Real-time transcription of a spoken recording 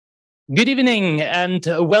Good evening and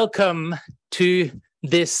welcome to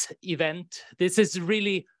this event. This is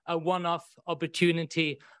really a one-off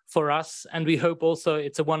opportunity for us, and we hope also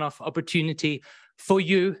it's a one-off opportunity for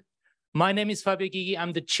you. My name is Fabio Gygi.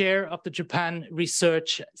 I'm the chair of the Japan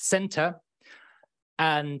Research Center,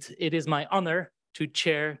 and it is my honor to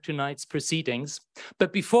chair tonight's proceedings.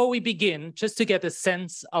 But before we begin, just to get a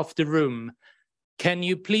sense of the room, can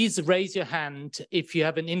you please raise your hand if you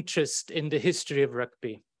have an interest in the history of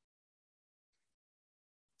rugby?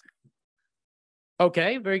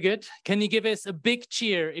 Okay, very good. Can you give us a big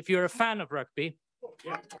cheer if you're a fan of rugby?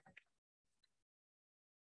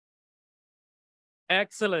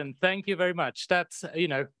 Excellent. Thank you very much. That's,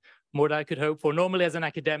 more than I could hope for. Normally, as an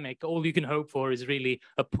academic, all you can hope for is really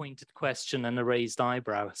a pointed question and a raised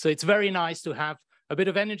eyebrow. So it's very nice to have a bit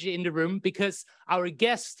of energy in the room because our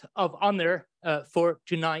guest of honor for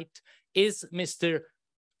tonight is Mr.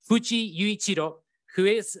 Fujii Yūichirō, who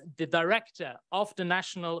is the director of the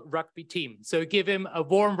National Rugby Team. So give him a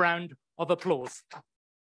warm round of applause.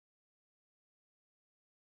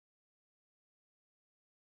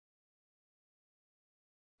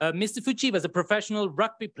 Mr. Fujii was a professional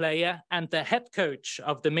rugby player and the head coach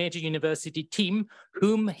of the Meiji University team,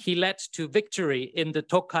 whom he led to victory in the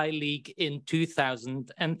Tokai League in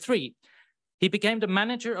 2003. He became the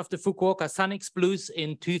manager of the Fukuoka Sanix Blues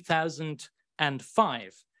in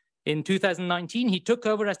 2005. In 2019, he took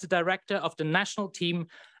over as the director of the national team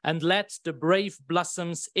and led the Brave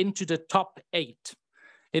Blossoms into the top 8.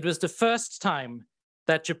 It was the first time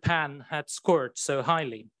that Japan had scored so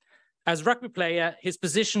highly. As rugby player, his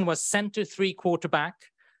position was center 3 quarterback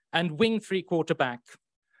and wing 3 quarterback.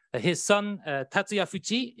 His son, Tatsuya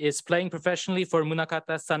Fujii, is playing professionally for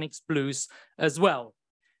Munakata Sanix Blues as well.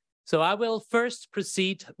 So I will first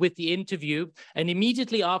proceed with the interview, and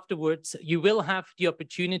immediately afterwards, you will have the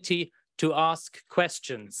opportunity to ask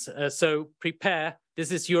questions. So prepare.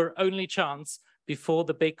 This is your only chance before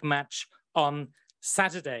the big match on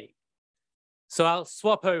Saturday. So I'll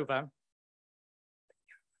swap over.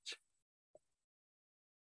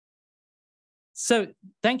 So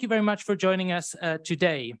thank you very much for joining us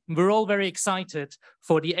today. We're all very excited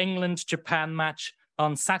for the England-Japan match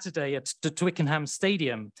on Saturday at the Twickenham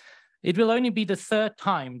Stadium. It will only be the 3rd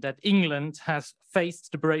time that England has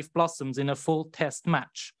faced the Brave Blossoms in a full test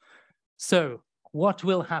match. So what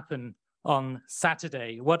will happen on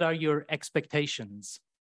Saturday? What are your expectations?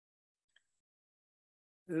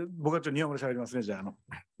 僕はちょっと日本語で喋りますね。じゃあ、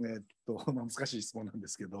難しい質問なんで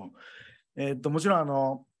すけど、もちろん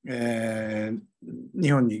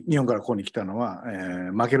日本からここに来たのは、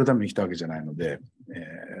負けるために来たわけじゃないので、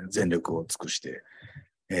全力を尽くして、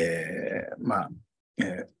ト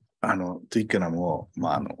ゥイッケナムを、み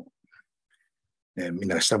ん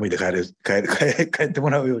なが下向いて帰っても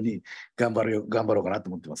らうように頑張ろうかなと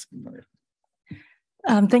思ってます。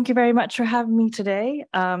Thank you very much for having me today.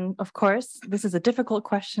 Of course, this is a difficult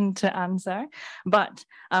question to answer, but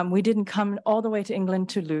we didn't come all the way to England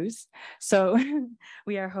to lose. So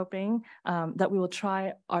we are hoping that we will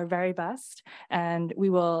try our very best and we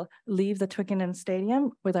will leave the Twickenham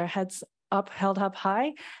Stadium with our heads up, held up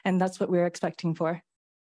high, and that's what we're expecting for.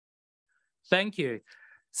 Thank you.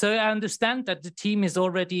 So I understand that the team is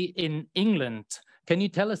already in England. Can you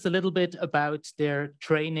tell us a little bit about their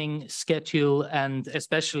training schedule and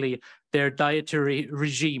especially their dietary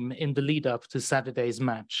regime in the lead up to Saturday's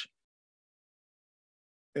match?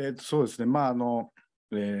 そうですね。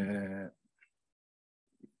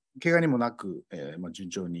怪我にもなく、順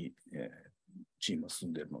調に、チームは進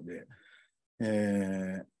んでいるので、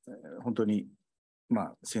本当に、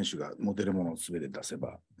選手が持てるものを全て出せ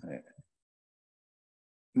ば、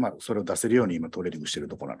それを出せるように今トレーニングしている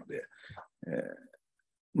ところなので、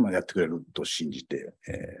やってくれると信じて、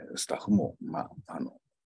スタッフも、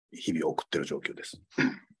日々送っている状況です。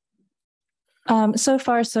So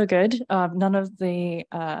far, so good. None of the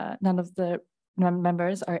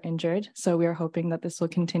members are injured, so we are hoping that this will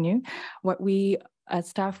continue. What we as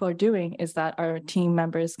staff are doing is that our team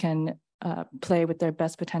members can play with their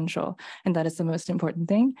best potential, and that is the most important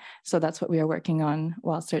thing. So that's what we are working on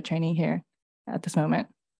whilst they're training here at this moment.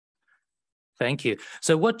 Thank you.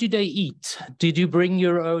 So what do they eat? Did you bring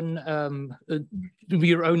your own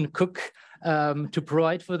cook to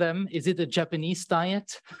provide for them? Is it a Japanese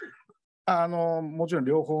diet? もちろん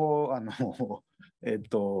両方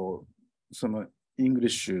そのイングリッ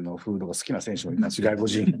シュのフードが好きな選手もいますし、外国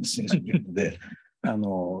人の選手もいるので、あ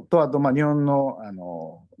と日本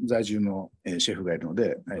の在住のシェフがいるの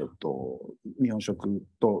で、日本食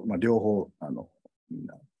と両方みん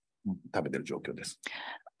な食べてる状況です。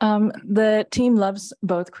The team loves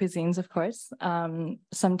both cuisines, of course.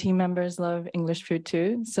 Some team members love English food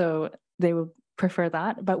too. So they would prefer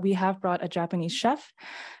that. But we have brought a Japanese chef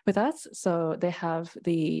with us, so they have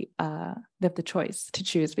the choice to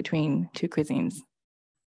choose between two cuisines.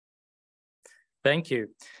 Thank you.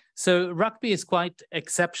 So rugby is quite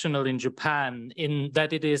exceptional in Japan in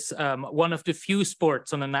that it is one of the few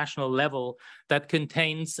sports on a national level that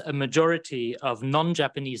contains a majority of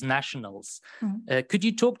non-Japanese nationals. Could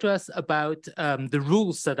you talk to us about the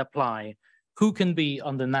rules that apply? Who can be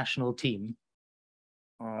on the national team?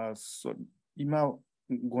 今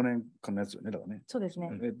5年間のやつよね、だからね。そうです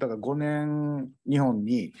ね。だから5年日本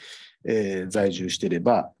に、在住していれ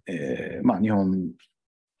ば、日本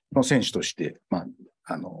の選手として、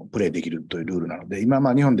プレーできるというルールなので、今、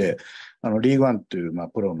日本でリーグワンという、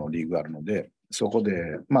プロのリーグがあるので、そこ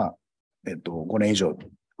で、5年以上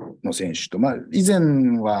の選手と、以前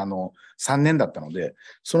は3年だったので、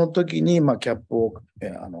その時に、キャップを、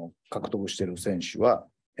獲得している選手は、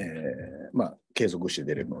継続して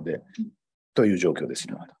出れるので、という状況です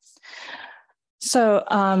ね。So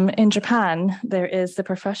in Japan, there is the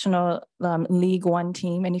professional League One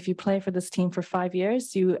team, and if you play for this team for 5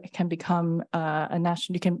 years, you can become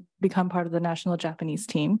you can become part of the national Japanese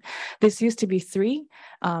team. This used to be 3,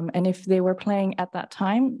 and if they were playing at that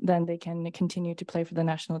time, then they can continue to play for the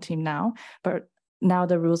national team now. But now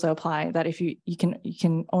the rules apply that if you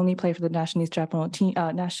can only play for the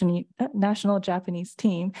national Japanese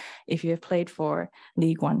team if you have played for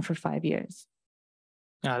League One for 5 years.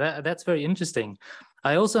 That's very interesting.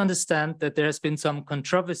 I also understand that there has been some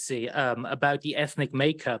controversy about the ethnic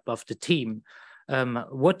makeup of the team.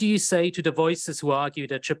 What do you say to the voices who argue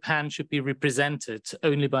that Japan should be represented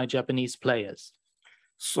only by Japanese players?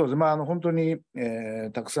 そうですね。本当に、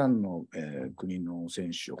たくさんの、国の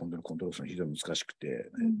選手を本当にコントロールするのは非常に難しく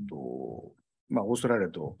て、オーストラリア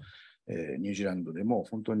と、ニュージーランドでも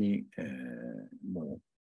本当に、も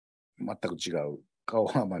う全く違う。顔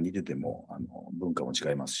は似てても文化も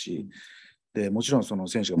違いますし、でもちろんその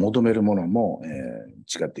選手が求めるものも、違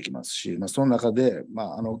ってきますし、その中で、ヘ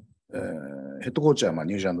ッドコーチは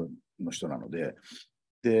ニュージーランドの人なので、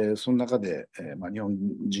その中で、日本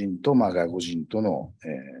人と外国人との、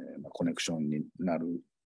コネクションになる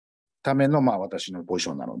ための、私のポジシ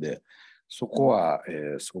ョンなので、そこは、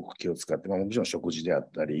すごく気を使って、もちろん食事であっ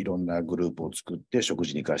たり、いろんなグループを作って食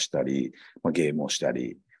事に生かしたり、ゲームをした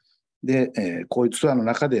り、で、こういうツアーの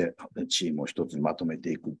中でチームを一つにまとめ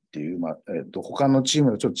ていくっていう、他のチー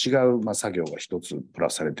ムとちょっと違う、作業が一つプラ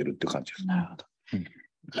スされてるっていう感じです。なるほど。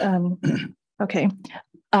Okay.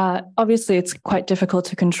 Obviously, it's quite difficult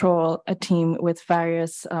to control a team with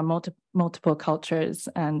various multiple cultures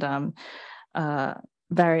and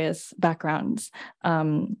various backgrounds.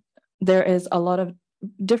 There is a lot of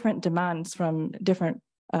different demands from different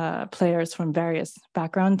players from various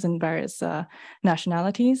backgrounds and various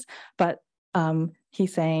nationalities, but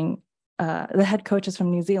he's saying the head coach is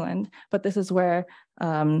from New Zealand, but this is where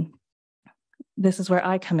I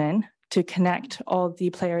come in to connect all the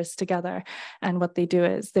players together. And what they do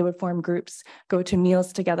is they would form groups, go to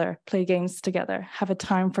meals together, play games together, have a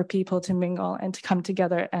time for people to mingle and to come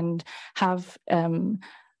together and have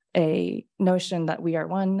a notion that we are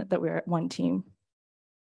one team.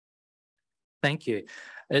 Thank you.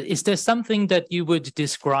 Is there something that you would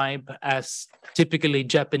describe as typically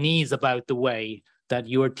Japanese about the way that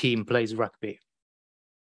your team plays rugby?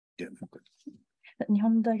 日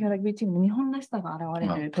本代表ラグビーチームの日本らしさが現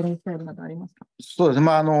れるプレースタイルなどありますか？そうですね。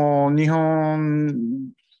日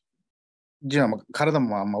本人は体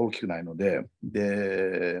も大きくないので、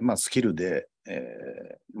スキルで、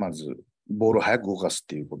まずボールを早く動かすっ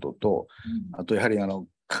ていうことと、あとやはり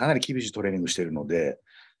かなり厳しいトレーニングしているので、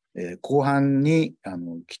後半に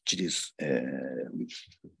きっちり、しっ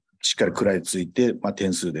かり食らいついて、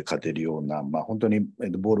点数で勝てるような、本当に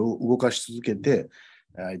ボールを動かし続けて、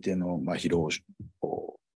相手の疲労を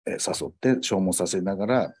誘って消耗させなが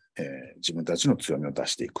ら、自分たちの強みを出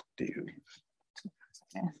していくっていう。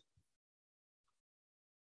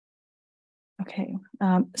Okay,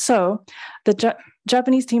 so the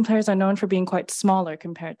Japanese team players are known for being quite smaller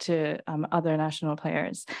compared to other national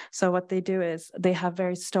players. So what they do is they have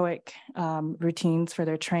very stoic routines for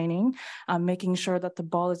their training, making sure that the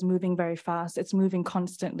ball is moving very fast. It's moving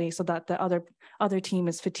constantly so that the other team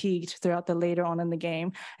is fatigued throughout the later on in the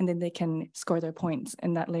game, and then they can score their points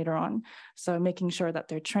in that later on. So making sure that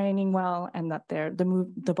they're training well and that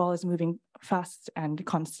the ball is moving fast and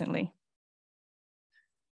constantly.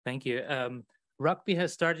 Thank you. Rugby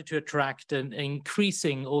has started to attract an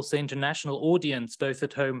increasing also international audience, both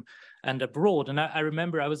at home and abroad. And I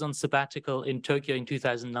remember I was on sabbatical in Tokyo in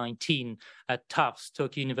 2019 at Tufts,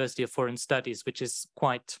 Tokyo University of Foreign Studies, which is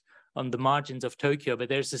quite on the margins of Tokyo, but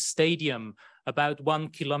there's a stadium about 1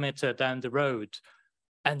 kilometer down the road.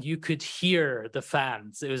 And you could hear the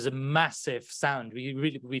fans. It was a massive sound.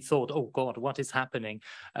 We thought, oh God, what is happening?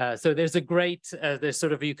 So there's a great, there's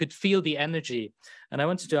sort of, you could feel the energy. And I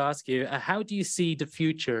wanted to ask you, how do you see the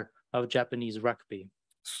future of Japanese rugby?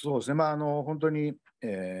 そうですね。まあ、本当に、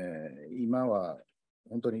今は、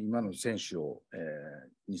本当に今の選手を、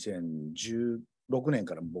2016年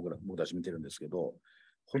から僕たち見てるんですけど、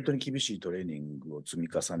本当に厳しいトレーニングを積み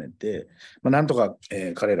重ねて、なんとか、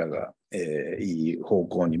彼らが、いい方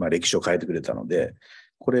向に、歴史を変えてくれたので、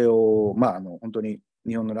これを、本当に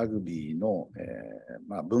日本のラグビーの、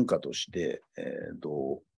文化として、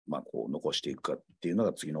どう、こう残していくかっていうの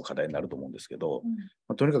が次の課題になると思うんですけど、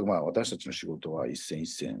とにかく私たちの仕事は一戦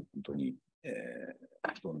一戦、本当に、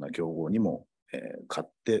どんな強豪にも、勝っ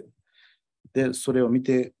て、で、それを見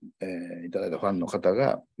て、いただいたファンの方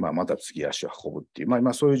が、また次足を運ぶってい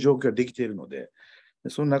う、そういう状況ができているので、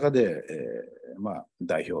その中で、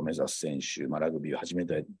代表を目指す選手、ラグビーを始め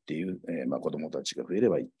たいっていう、子どもたちが増えれ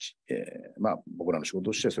ば、僕らの仕事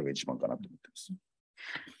としてはそれが一番かなと思っています。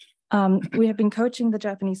We have been coaching the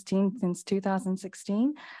Japanese team since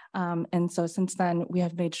 2016. And so since then, we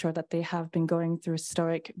have made sure that they have been going through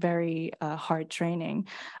stoic, very hard training.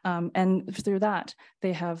 And through that,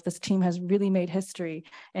 this team has really made history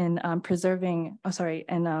in presenting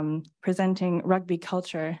rugby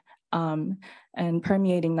culture and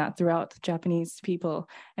permeating that throughout Japanese people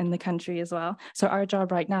in the country as well. So our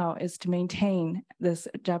job right now is to maintain this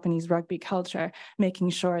Japanese rugby culture,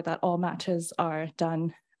 making sure that all matches are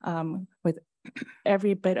done with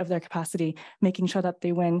every bit of their capacity, making sure that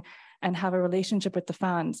they win and have a relationship with the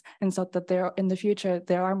fans. And so that in the future,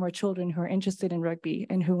 there are more children who are interested in rugby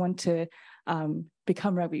and who want to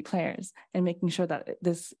become rugby players, and making sure that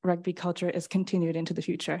this rugby culture is continued into the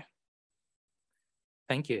future.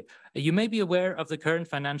 Thank you. You may be aware of the current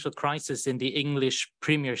financial crisis in the English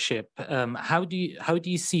Premiership. How do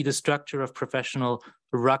you see the structure of professional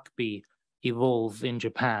rugby evolve in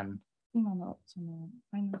Japan?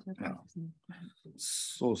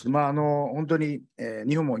 そうですね。本当に、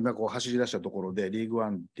日本も今走り出したところで、リーグ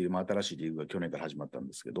ワンっていう新しいリーグが去年から始まったん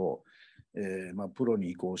ですけど、プロに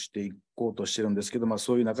移行していこうとしてるんですけど、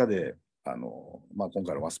そういう中で、今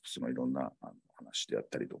回のワスプスのいろんな話であっ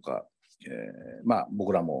たりとか、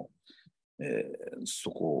僕らも、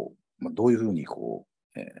そこを、どういうふうに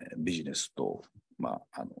ビジネスと、フ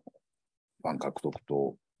ァン獲得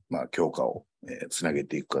と、強化をつなげ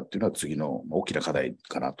ていくかっていうのは次の大きな課題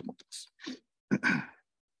かなと思ってます。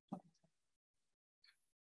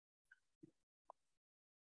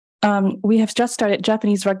We have just started,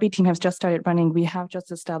 Japanese rugby team has just started running. We have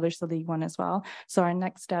just established the League One as well. So our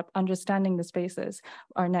next step, understanding the spaces,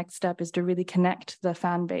 our next step is to really connect the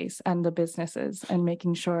fan base and the businesses and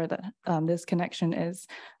making sure that this connection is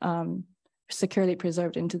securely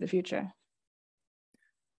preserved into the future.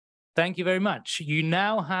 Thank you very much. You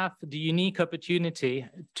now have the unique opportunity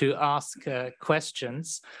to ask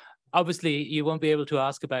questions. Obviously, you won't be able to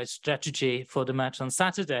ask about strategy for the match on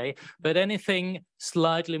Saturday, but anything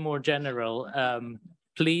slightly more general,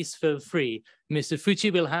 please feel free. Mr.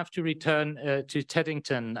 Fujii will have to return to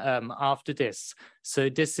Teddington after this. So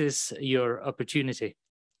this is your opportunity.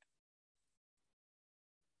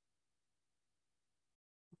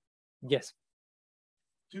 Yes.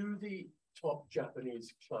 Do the top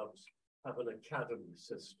Japanese clubs have an academy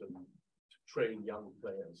system to train young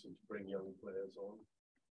players and to bring young players on?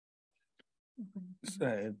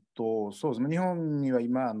 そうですね。日本には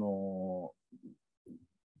今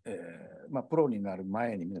プロになる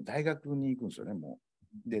前にみんな大学に行くんですよね。も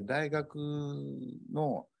うで大学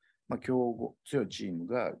の強豪強いチーム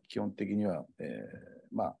が基本的には、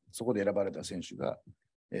そこで選ばれた選手が、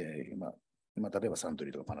今例えばサント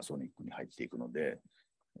リーとかパナソニックに入っていくので、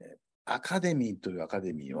アカデミーというアカ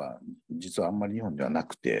デミーは実はあんまり日本ではな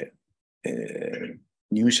くて、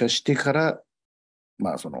入社してから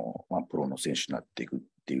プロの選手になっていくっ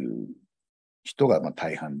ていう人が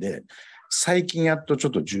大半で、最近やっとちょ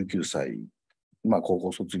っと19歳、高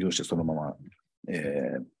校卒業してそのまま、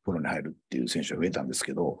プロに入るっていう選手が増えたんです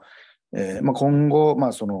けど、今後、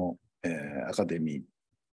アカデミー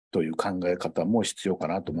という考え方も必要か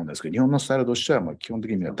なと思うんですけど、日本のスタイルとしては基本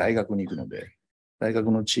的には大学に行くので、大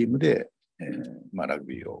学のチームで、ラグ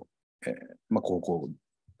ビーを、高校、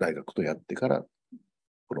大学とやってから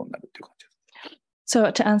プロになるっていう感じです。So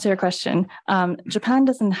to answer your question, Japan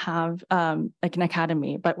doesn't have like an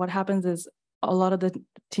academy, but what happens is a lot of the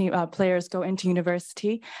team players go into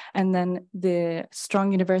university, and then the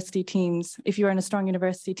strong university teams, if you're in a strong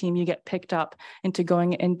university team, you get picked up into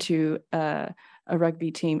going into a rugby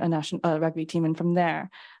team, a national rugby team, and from there,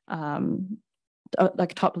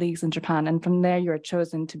 like top leagues in Japan, and from there you are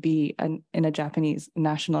chosen to be in a Japanese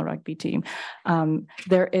national rugby team.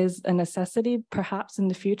 There is a necessity perhaps in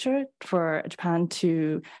the future for Japan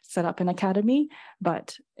to set up an academy,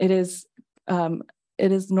 but it is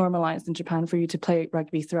normalized in Japan for you to play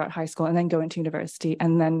rugby throughout high school and then go into university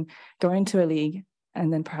and then go into a league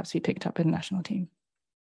and then perhaps be picked up in a national team.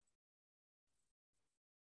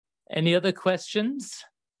 Any other questions?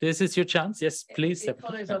 This is your chance. Yes, please. It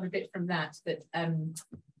follows on a bit from that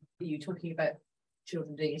you talking about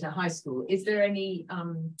children doing it at high school. Is there any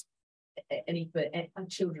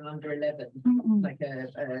children under 11, like a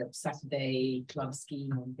Saturday club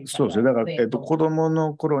scheme or things そうです like ね。 that? だから、子供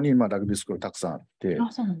の頃に、ラグビースクールたくさんあって、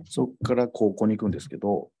そこから高校に行くんですけ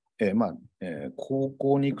ど、高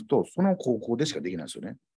校に行くと、その高校でしかできないんですよ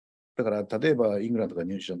ね。だから、例えばイングランドとか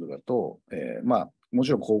ニュージーランドだと、もち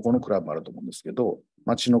ろん高校のクラブもあると思うんですけど、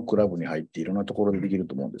町のクラブに入っていろんなところでできる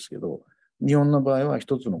と思うんですけど、日本の場合は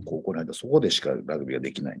一つの高校に入ったらそこでしかラグビーが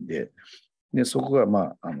できないんで、そこが、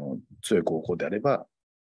強い高校であれば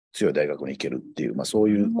強い大学に行けるっていう、そう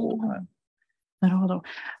いう、なるほど。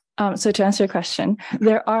So to answer your question,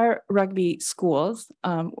 there are rugby schools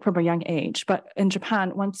from a young age, but in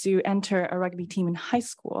Japan, once you enter a rugby team in high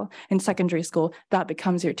school, in secondary school, that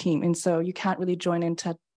becomes your team. And so you can't really join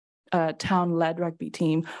into a town-led rugby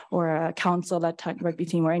team or a council-led rugby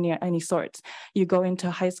team or any sorts. You go into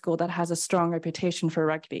a high school that has a strong reputation for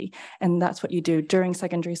rugby, and that's what you do during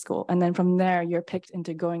secondary school. And then from there, you're picked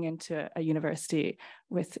into going into a university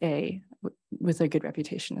with a good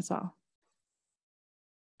reputation as well.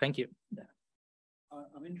 Thank you.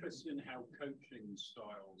 I'm interested in how coaching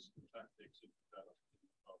styles and tactics have developed in the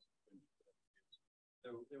past 20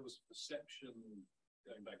 years. There was perception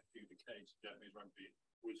going back a few decades, Japanese rugby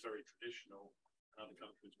was very traditional and other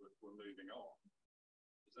countries were moving on.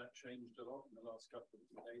 Has that changed a lot in the last couple of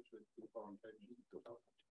decades with foreign coaching?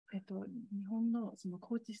 日本のその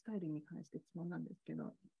コーチスタイルに関して質問なんですけ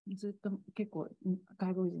ど、ずっと結構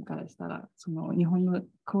外国人からしたら、その日本の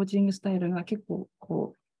コーチングスタイルが結構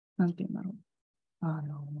なんていうんだろう、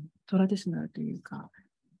トラディショナルというか、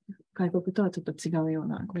外国とはちょっと違うよう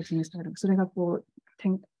なコーチングスタイル、それが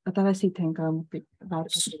新しい転換を持ってがある。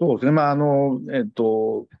そうですね。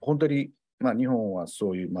本当に、日本は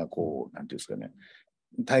そういう、なんていうんですかね、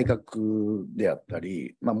体格であった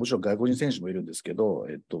り、もちろん外国人選手もいるんですけど、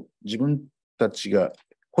自分たちが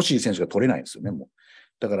欲しい選手が取れないんですよね、もう。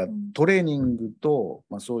だから、トレーニングと、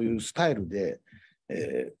そういうスタイルで、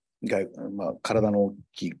体の大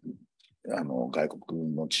きい外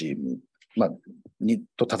国のチーム、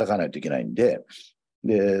と戦わないといけないんで、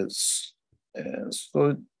そう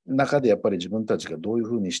いう中でやっぱり自分たちがどういう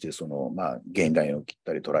ふうにしてゲインラインを切っ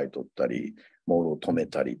たりトライ取ったりモールを止め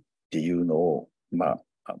たりっていうのを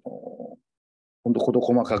本当事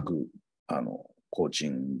細かくコーチ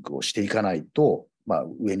ングをしていかないと、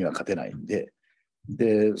上には勝てないんで、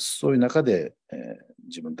そういう中で、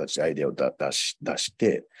自分たちでアイデアを出し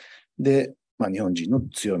てで、日本人の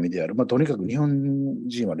強みである、とにかく日本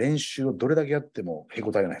人は練習をどれだけやってもへ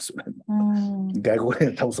こたれないですよね。外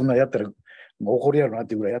国で多分そんなやったら怒りやろなっ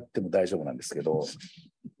ていうぐらいやっても大丈夫なんですけど、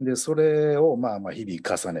それを日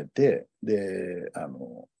々重ねて、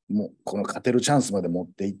もうこの勝てるチャンスまで持っ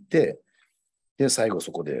ていって、最後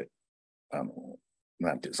そこでな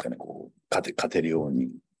んていうんですかね、勝てるよう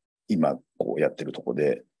に今やってるとこ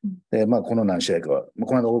で、この何試合かは、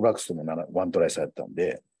この間オールブラックスとも1トライ差やったん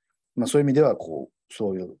で、そういう意味では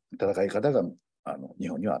そういう戦い方が日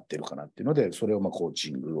本には合ってるかなっていうので、それをコー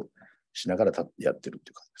チングをしながらやってるっ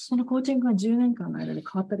ていう感じです。そのコーチングは10年間の間で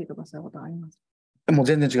変わったりとかそういうことありますか？もう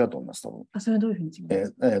全然違うと思います、多分。それはどういうふうに違いま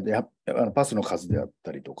すパスの数であっ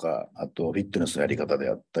たりとか、あとフィットネスのやり方で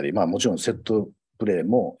あったり、もちろんセットプレー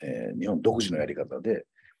も、日本独自のやり方で、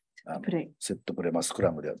セットプレー、スク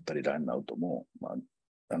ラムであったり、ラインアウトも、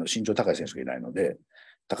身長高い選手がいないので、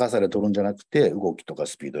高さで取るんじゃなくて、動きとか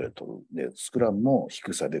スピードで取る。で、スクラムも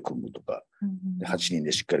低さで組むとか、8人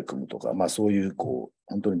でしっかり組むとか、そういう、本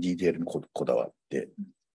当にディテールにこだわって、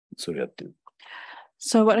それをやってる。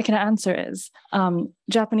So what I can answer is,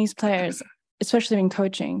 Japanese players, especially in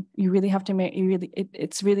coaching, you really have to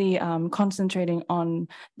it's really concentrating on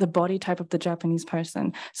the body type of the Japanese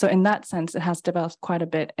person. So in that sense, it has developed quite a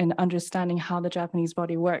bit in understanding how the Japanese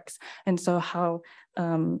body works. And so how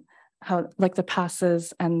like the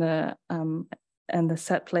passes and the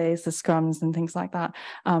set plays, the scrums and things like that,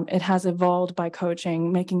 it has evolved by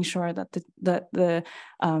coaching, making sure that the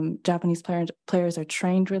Japanese players are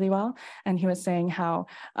trained really well. And he was saying how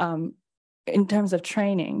in terms of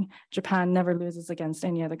training, Japan never loses against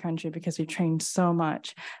any other country because we train so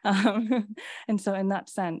much. And so in that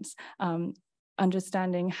sense,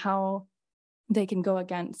 understanding how they can go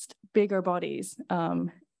against bigger bodies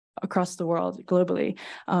across the world globally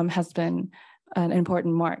has been an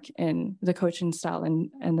important mark in the coaching style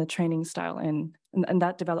and the training style. And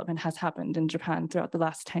that development has happened in Japan throughout the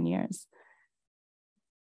last 10 years.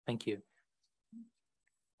 Thank you.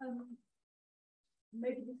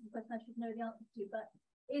 Maybe this is a question I should know the answer to, but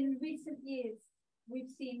in recent years, we've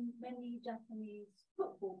seen many Japanese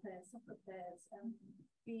football players, soccer players,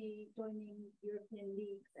 be joining European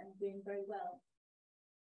leagues and doing very well.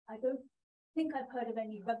 I don't think I've heard of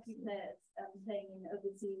any rugby players playing in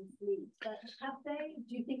overseas leagues, but have they?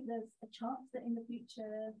 Do you think there's a chance that in the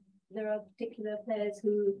future there are particular players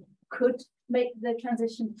who could make the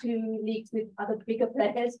transition to leagues with other bigger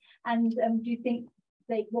players? And do you think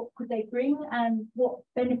what could they bring and what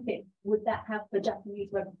benefit would that have for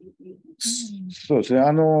Japanese rugby? そうですね。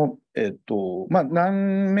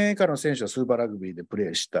何名かの選手はスーパーラグビーでプレ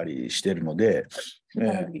ーしたりしているので、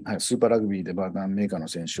スーパーラグビーで何名かの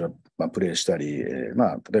選手はプレーしたり、例え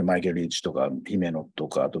ばマイケル・リーチとか姫野と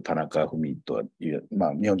か、あと田中文という、日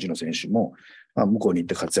本人の選手も、向こうに行っ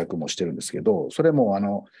て活躍もしてるんですけど、それも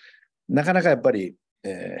なかなかやっぱり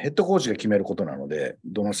ヘッドコーチが決めることなので、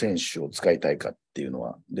どの選手を使いたいかっていうの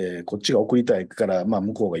は、で、こっちが送りたいから、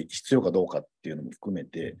向こうが必要かどうかっていうのも含め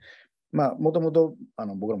て、もともと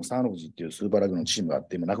僕らもサンロジっていうスーパーラグビーのチームがあっ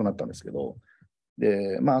て、今なくなったんですけど、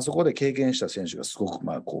で、あそこで経験した選手がすごく、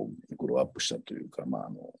こう、グローアップしたというか、な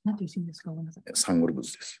んていうチームですか？ごめんなさい。サンウルブ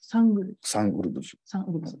ズです。サンウルブズ。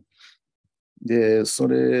で、そ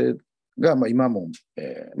れが今も、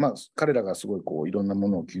彼らがすごいこういろんなも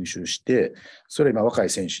のを吸収して、それを今若い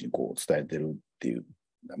選手にこう伝えてるっていう、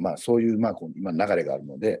そういうこう今流れがある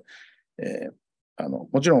ので、も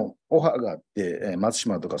ちろんオファーがあって、松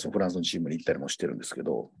島とかそのフランスのチームに行ったりもしてるんですけ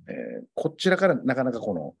ど、こちらからなかなか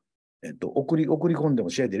この、送り込んでも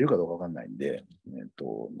試合出れるかどうかわかんないんで、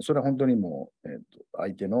それは本当にもう、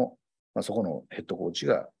相手の、そこのヘッドコーチ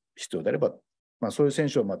が必要であれば、そういう選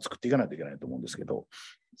手を作っていかないといけないと思うんですけど。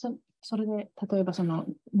それで、例えばその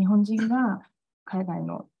日本人が海外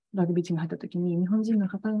のラグビーチームに入ったときに、日本人の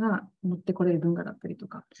方が持ってこれる文化だったりと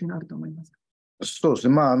か、そういうのあると思いますか？そうです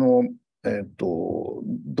ね。ど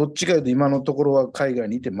っちかというと今のところは海外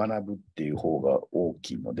にいて学ぶっていう方が大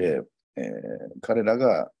きいので、彼ら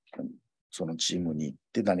がそのチームに行っ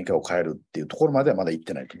て何かを変えるっていうところまではまだ行っ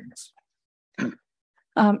てないと思います。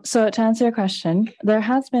So to answer your question, there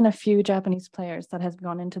has been a few Japanese players that has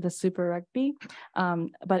gone into the Super Rugby,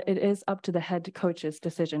 but it is up to the head coach's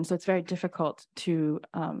decision. So it's very difficult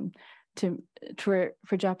for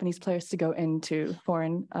Japanese players to go into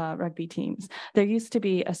foreign rugby teams. There used to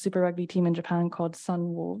be a Super Rugby team in Japan called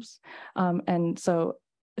Sun Wolves, and so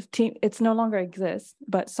it's no longer exists.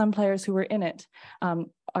 But some players who were in it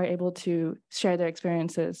are able to share their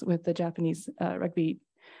experiences with the Japanese rugby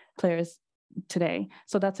players today.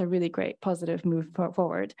 So that's a really great positive move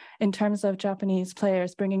forward. In terms of Japanese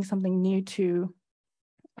players bringing something new to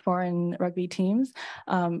foreign rugby teams,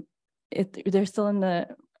 they're still in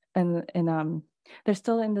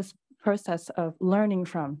this process of learning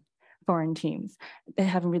from foreign teams. They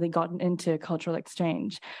haven't really gotten into cultural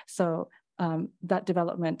exchange. So that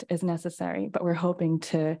development is necessary, but we're hoping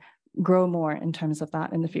to grow more in terms of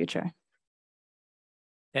that in the future.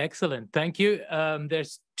 Excellent. Thank you.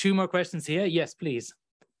 There's two more questions here. Yes, please.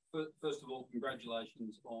 First of all,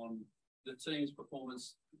 congratulations on the team's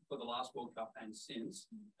performance for the last World Cup and since,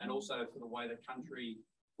 and also for the way the country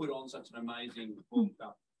put on such an amazing World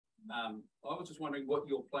Cup. I was just wondering what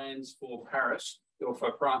your plans for Paris or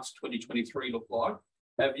for France 2023 look like.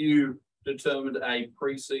 Have you determined a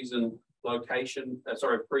pre-season location,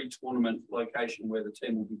 pre-tournament location where the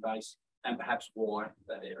team will be based, and perhaps why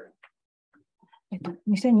that area?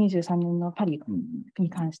 2023年のパリに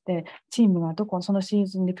関して、チームはそのシー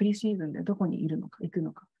ズンで、プリシーズンでどこにいるのか、行く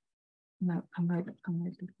のか、考えて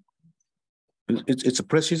いる。It's a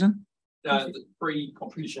pre-season?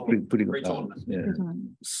 Pre-competition. Pre-tournament.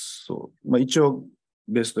 そう。一応、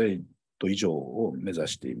ベスト8以上を目指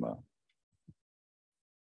して今、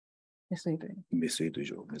ベスト8以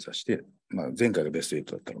上を目指して、前回がベスト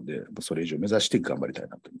8だったので、それ以上目指して頑張りたい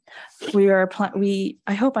なと。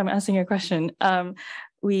I hope I'm answering your question.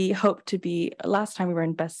 We hope to be, last time we were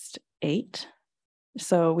in best 8.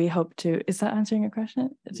 So we hope to, is that answering your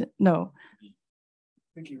question? No. I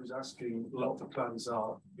think he was asking what the plans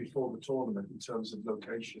are before the tournament in terms of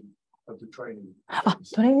location of the training.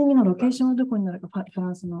 トレーニングのロケーションはどこになるか、フラ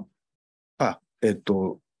ンスの。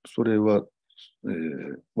それは、ワ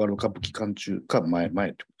ールドカップ期間中か前って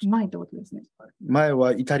ことですね。前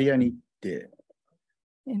はイタリアに行って、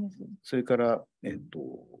それから、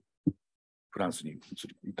フランスに移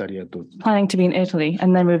る。イタリアと。planning to be in Italy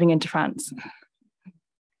and then moving into France.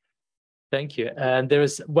 Thank you. And there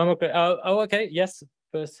is one more. Okay. Yes,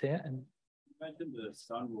 first here. And You mentioned the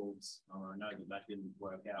Sunwolves. I know that didn't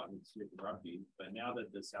work out in Super Rugby, but now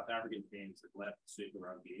that the South African teams have left Super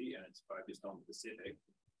Rugby and it's focused on the Pacific,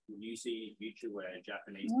 do you see a future where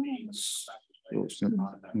Japanese teams are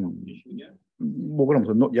part of that competition again? 僕ら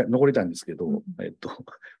も残りたいんですけど、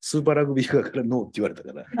スーパーラグビー側からノーって言われた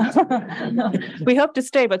から。We hope to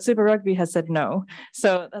stay, but Super Rugby has said no.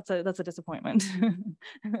 So that's a disappointment.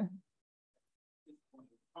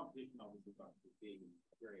 Competition obviously got to be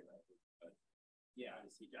very local, but yeah, I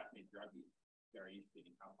see Japanese rugby very interesting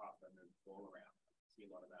in how fast they move the ball around. I see a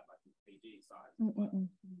lot of that like in PG side.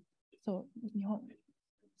 そう、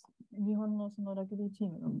日本のそのラグビーチー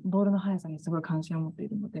ムのボールの速さにすごい関心を持ってい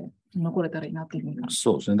るので、残れたらいいなっていうふうに。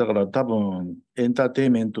そうですね。だから多分エンターテイ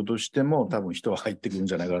ンメントとしても多分人は入ってくるん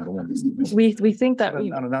じゃないかなと思うんですけど。We think that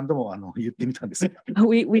何度も言ってみたんですけど。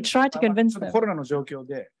We try to convince them. コロナの状況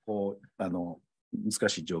でこう難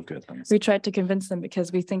しい状況だったんです。We tried to convince them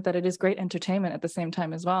because we think that it is great entertainment at the same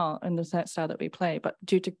time as well in the style that we play, but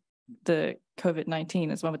due to the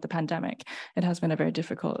COVID-19 as well with the pandemic, it has been a very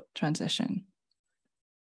difficult transition.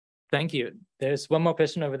 Thank you. There's one more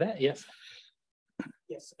question over there. Yes.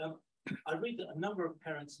 Yes. I read that a number of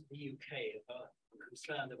parents in the UK are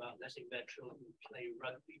concerned about letting their children play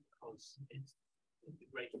rugby because it's the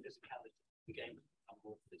great physicality of the game. I'm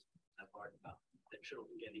more physical. I'm worried about their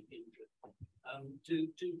children getting injured. Do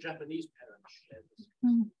Japanese parents share this?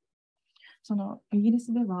 そのイギリ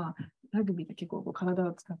スではラグビーで結構体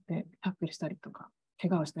を使ってタックルしたりとか怪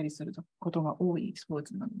我をしたりすることが多いスポー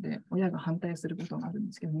ツなので親が反対することがあるん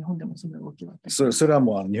ですけど日本でもそういう動きはあってそれは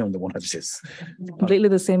もう日本でも同じです。Completely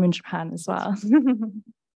the same in Japan as well.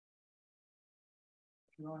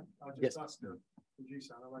 Yes.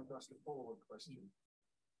 Producer, I'd like to ask a follow-up question.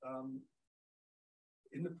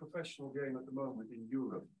 In the professional game at the moment in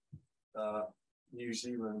Europe, New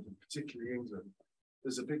Zealand, and particularly England,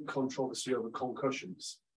 there's a big controversy over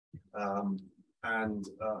concussions. And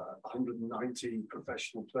 190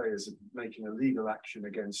 professional players are making a legal action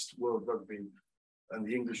against World Rugby and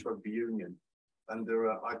the English Rugby Union. And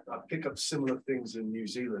I pick up similar things in New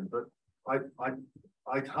Zealand, but I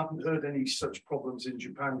haven't heard any such problems in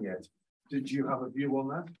Japan yet. Did you have a view on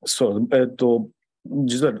that? そう、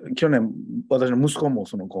実は去年私の息子も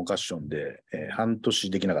そのコンカッションで、半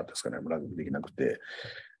年できなかったですかね、ラグビーできなくて。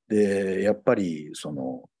で、やっぱりそ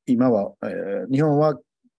の今は、日本は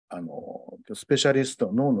スペシャリス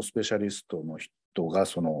ト、脳のスペシャリストの人が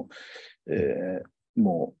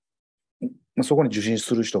もうそこに受診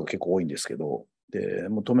する人が結構多いんですけど、で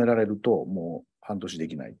もう止められるともう半年で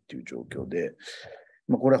きないっていう状況で、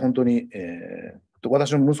これは本当に、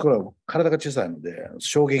私の息子は体が小さいので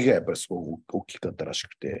衝撃がやっぱりすごく大きかったらし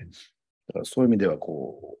くて、だからそういう意味では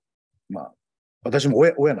私も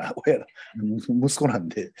親息子なん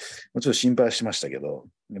で、もうちょっと心配しましたけど、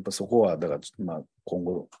やっぱそこはだから今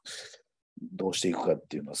後どうしていくかっ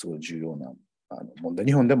ていうのはすごい重要な問題。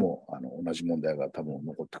日本でも同じ問題が多分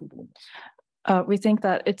残ってくると思います。We think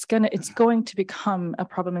that it's going to become a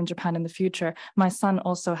problem in Japan in the future. My son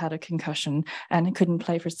also had a concussion and he couldn't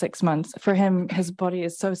play for 6 months. For him, his body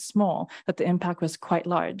is so small that the impact was quite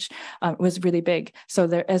large. It was really big. So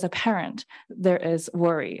there, as a parent, there is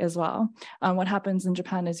worry as well. What happens in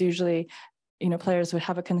Japan is usually players would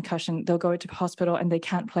have a concussion, they'll go to hospital and they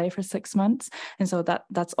can't play for 6 months. And so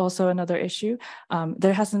that's also another issue.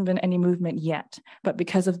 There hasn't been any movement yet, but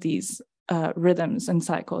because of these rhythms and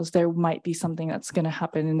cycles, there might be something that's going to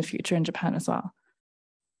happen in the future in Japan as well.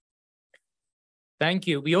 Thank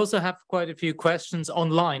you. We also have quite a few questions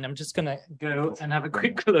online. I'm just going to go and have a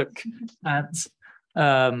quick look at,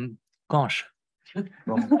 gosh.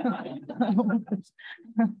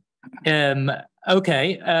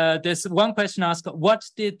 Okay, there's one question asked, what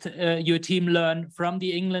did your team learn from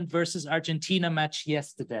the England versus Argentina match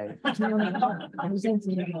yesterday?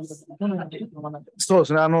 そうで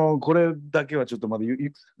すね、これだけはちょっとまだ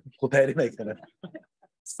答えれないから。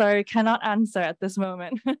Sorry, cannot answer at this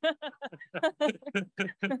moment.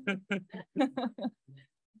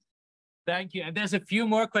 Thank you. And there's a few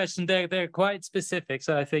more questions. They're quite specific,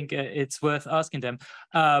 so I think it's worth asking them.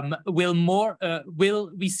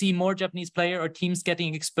 Will we see more Japanese player or teams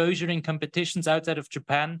getting exposure in competitions outside of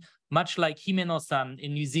Japan, much like Himeno-san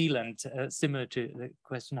in New Zealand, similar to the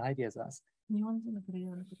question Heidi has asked? 日本人のプレイ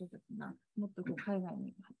ヤーの方たちがもっと海外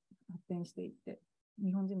に発展していって、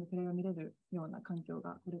日本人のプレイヤーを見れるような環境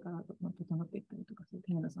がこれから整っていったりとか、そうい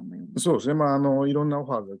うさんのように。そうですね。いろんなオ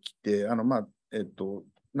ファーが来て、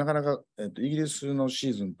なかなか、イギリスの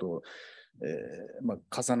シーズンと、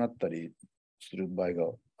重なったりする場合が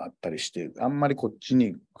あったりして、あんまりこっち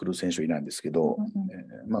に来る選手はいないんですけど、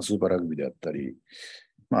まあ、スーパーラグビーであったり、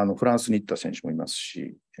まあ、フランスに行った選手もいます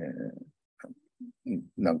し、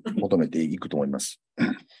求めていくと思います。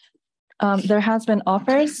There has been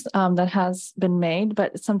offers that has been made,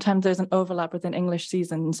 but sometimes there's an overlap with an English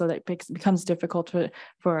season, so that it becomes difficult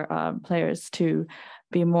for players to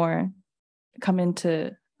be more come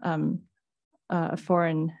into a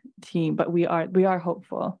foreign team. But we are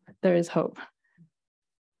hopeful. There is hope.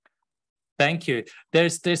 Thank you.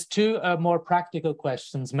 There's two more practical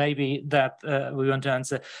questions maybe that we want to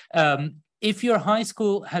answer. If your high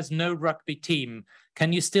school has no rugby team,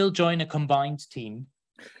 can you still join a combined team?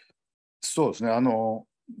 そうですね。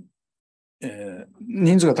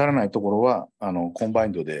人数が足らないところはコンバイ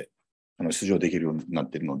ンドで出場できるようになっ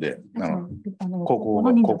ているので、高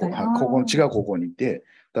校違う高校にいて、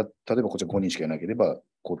例えばこっちは5人しかいなければ、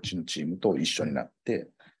こっちのチームと一緒になって、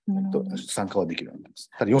参加はできるようになります。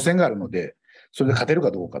ただ予選があるので、それで勝てる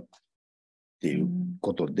かどうかっていう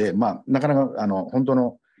ことで、まあ、なかなか本当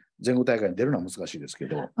の全国大会に出るのは難しいですけ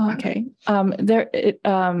ど。Okay.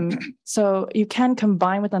 So you can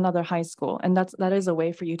combine with another high school, and that is a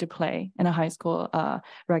way for you to play in a high school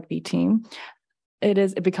rugby team.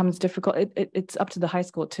 It becomes difficult. It's up to the high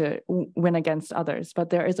school to win against others,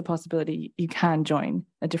 but there is a possibility you can join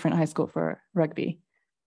a different high school for rugby.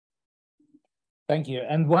 Thank you.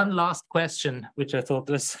 And one last question, which I thought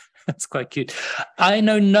was that's quite cute. I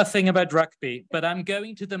know nothing about rugby, but I'm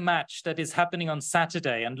going to the match that is happening on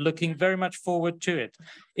Saturday and looking very much forward to it.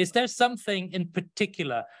 Is there something in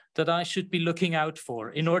particular that I should be looking out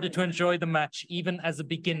for in order to enjoy the match, even as a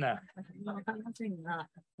beginner?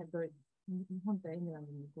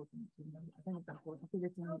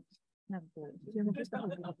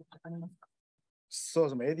 そうで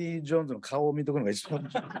すね。エディ・ジョーンズの顔を見とくのが一番。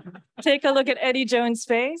Take a look at Eddie Jones'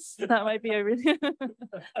 face. That might be a really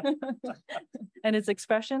and his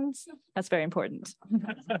expressions. That's very important.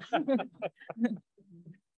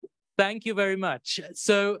 Thank you very much.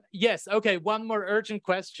 So yes, okay. One more urgent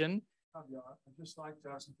question. Fabio, I'd just like to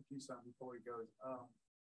ask Fujii-san before he goes.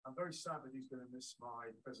 I'm very sad that he's going to miss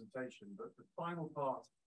my presentation, but the final part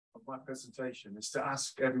of my presentation is to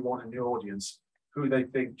ask everyone in the audience who they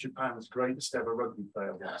think Japan's greatest ever rugby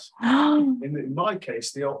player was. In my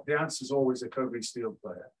case, the answer is always a Kobe Steele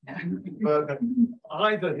player. But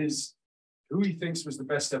either who he thinks was the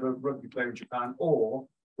best ever rugby player in Japan, or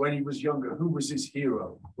when he was younger, who was his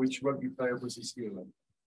hero? Which rugby player was his hero?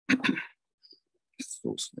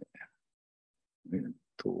 そうですね。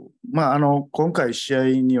まあ、今回試合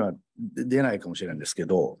には出ないかもしれないんですけ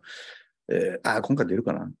ど、今回出る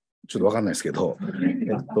かなちょっとわかんないですけど、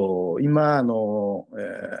今、ワ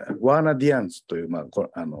ーナ・ディアンズという、まあ、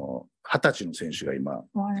20歳の選手が今、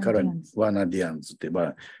ワーナ・ディアンズって、ま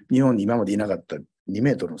あ、日本に今までいなかった2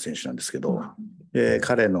メートルの選手なんですけど、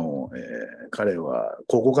彼は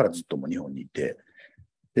高校からずっとも日本にいて、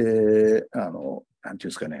で、なんていうん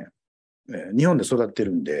ですかね、日本で育って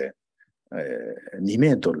るんで、2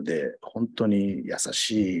メートルで本当に優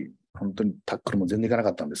しい、本当にタックルも全然いかな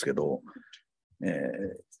かったんですけど、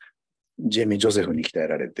ジェイミー・ジョセフに鍛え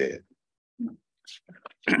られて、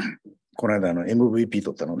この間MVP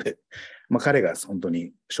取ったので、まあ、彼が本当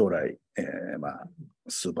に将来、まあ、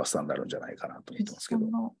スーパースターになるんじゃないかなと思ってますけど。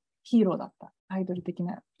ヒーローだった。アイドル的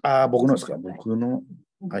な。僕のですか？僕の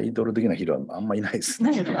アイドル的なヒーローはあんまいないです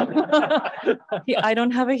ね。I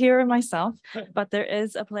don't have a hero myself, but there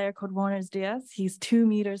is a player called Warner Diaz. He's 2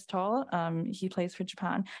 meters tall. He plays for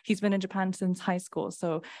Japan. He's been in Japan since high school,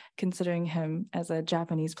 so considering him as a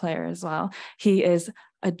Japanese player as well, he is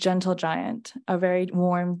a gentle giant, a very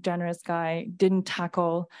warm, generous guy, didn't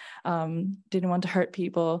tackle, didn't want to hurt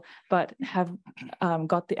people, but have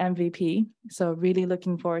got the MVP. So really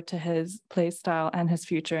looking forward to his play style and his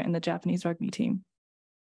future in the Japanese rugby team.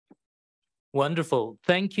 Wonderful.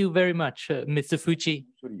 Thank you very much, Mr. Fujii.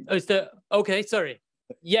 Okay, sorry.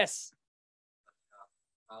 Yes.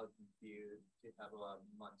 How did you have a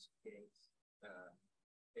match against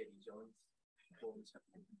Eddie Jones?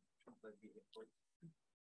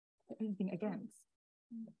 Anything against?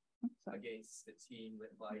 Against the team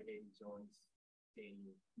led by Eddie Jones in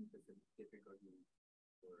the difficulty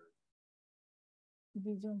for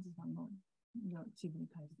Eddie Jones さんのチームに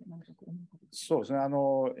対して何かそうですね。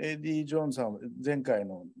エディ・ジョーンズさんは前回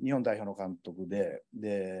の日本代表の監督で、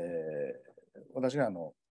私が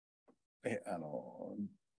ト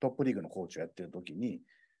ップリーグのコーチをやってる時に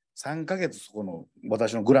3ヶ月そこの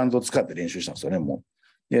私のグラウンドを使って練習したんですよね。も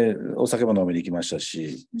うでお酒も飲みに行きました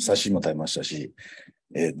し、刺身も食べましたし、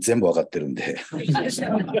全部わかってるんで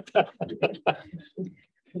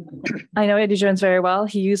I know Eddie Jones very well.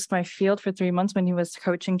 He used my field for 3 months when he was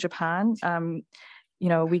coaching Japan. You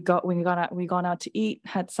know, we gone out to eat,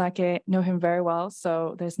 had sake, know him very well.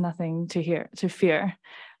 So there's nothing to fear.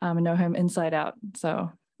 Know him inside out.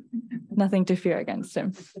 So nothing to fear against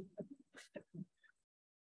him.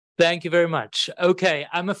 Thank you very much. Okay,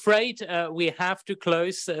 I'm afraid we have to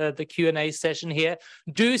close the Q&A session here.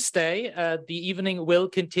 Do stay, the evening will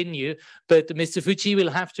continue, but Mr. Fujii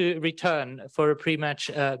will have to return for a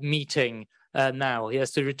pre-match meeting now. He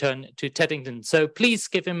has to return to Teddington. So please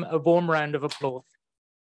give him a warm round of applause.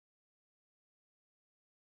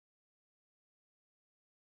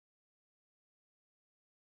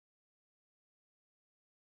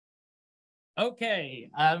 Okay,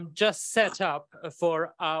 I'm just set up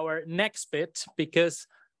for our next bit because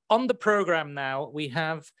on the program now we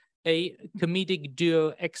have a comedic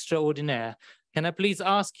duo extraordinaire. Can I please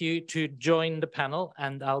ask you to join the panel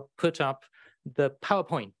and I'll put up the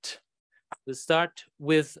PowerPoint. We'll start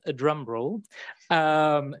with a drum roll.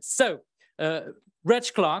 Reg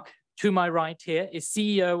Clark, to my right here, is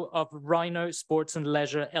CEO of Rhino Sports and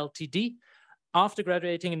Leisure Ltd. After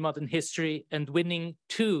graduating in modern history and winning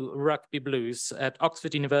 2 rugby blues at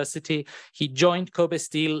Oxford University, he joined Kobe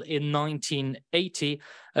Steel in 1980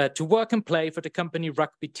 to work and play for the company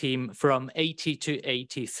rugby team from 80 to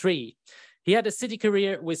 83. He had a city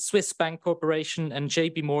career with Swiss Bank Corporation and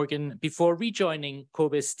JP Morgan before rejoining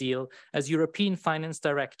Kobe Steel as European Finance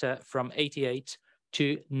Director from 88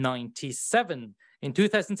 to 97. In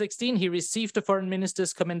 2016, he received the Foreign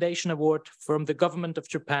Minister's Commendation Award from the Government of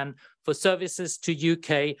Japan for services to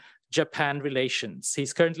UK-Japan relations.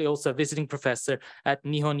 He's currently also a visiting professor at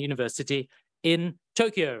Nihon University in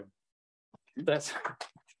Tokyo.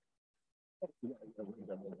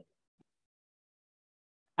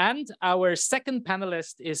 And our second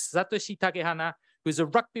panelist is Satoshi Takehana, who's a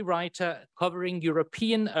rugby writer covering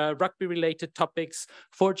European rugby-related topics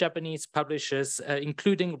for Japanese publishers,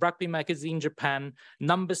 including Rugby Magazine Japan,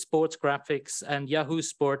 Number Sports Graphics, and Yahoo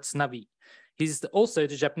Sports Navi. He's also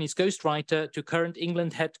the Japanese ghostwriter to current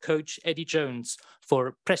England head coach Eddie Jones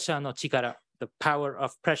for Pressure no Chikara, The Power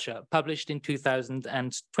of Pressure, published in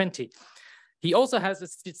 2020. He also has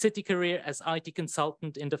a city career as IT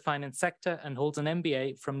consultant in the finance sector and holds an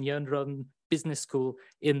MBA from Yūichirō Business School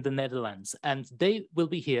in the Netherlands. And they will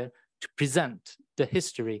be here to present the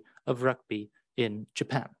history of rugby in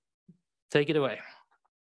Japan. Take it away.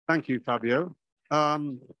 Thank you, Fabio.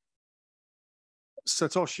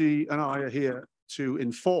 Satoshi and I are here to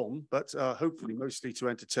inform, but hopefully mostly to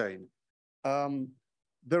entertain.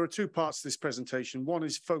 There are 2 parts to this presentation. One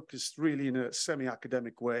is focused really in a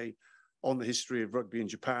semi-academic way on the history of rugby in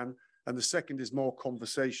Japan. And the second is more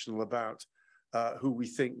conversational about who we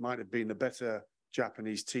think might have been the better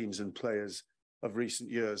Japanese teams and players of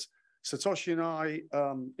recent years. Satoshi and I,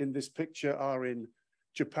 in this picture, are in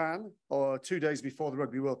Japan, 2 days before the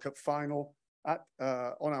Rugby World Cup final, on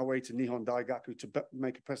our way to Nihon Daigaku to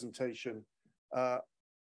make a presentation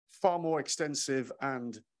far more extensive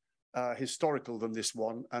and historical than this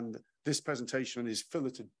one. And this presentation is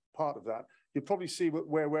filleted part of that. You'll probably see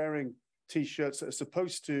we're wearing T-shirts that are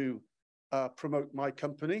supposed to promote my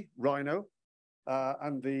company, Rhino,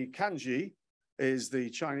 and the kanji is the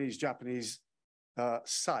Chinese-Japanese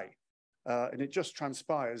sai, and it just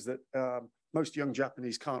transpires that most young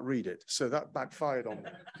Japanese can't read it, so that backfired on me.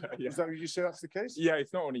 Yeah. Is that what you say that's the case? Yeah,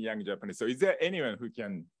 it's not only young Japanese. So is there anyone who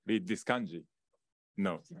can read this kanji?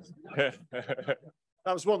 No.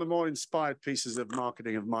 That was one of the more inspired pieces of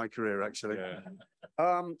marketing of my career, actually. Yeah.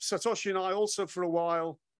 Satoshi and I also, for a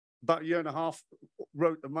while, about a year and a half,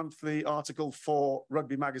 wrote a monthly article for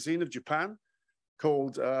Rugby Magazine of Japan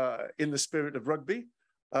called In the Spirit of Rugby.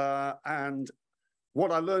 And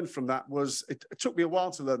what I learned from that was, it took me a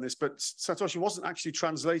while to learn this, but Satoshi wasn't actually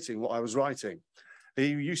translating what I was writing. He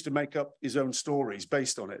used to make up his own stories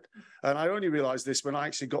based on it. And I only realized this when I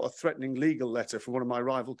actually got a threatening legal letter from one of my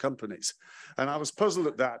rival companies. And I was puzzled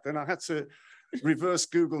at that. Then I had to reverse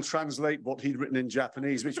Google translate what he'd written in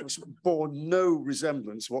Japanese, which bore no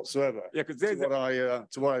resemblance whatsoever to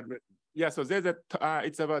what I'd written. Yeah, so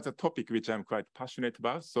it's about a topic which I'm quite passionate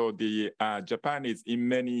about. So the Japan is in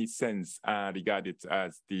many sense regarded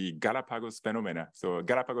as the Galapagos phenomena. So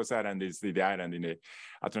Galapagos Island is the island in the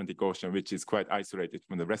Atlantic Ocean, which is quite isolated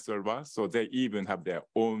from the rest of the world. So they even have their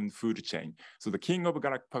own food chain. So the king of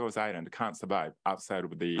Galapagos Island can't survive outside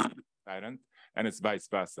of the island, and it's vice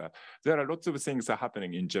versa. There are lots of things are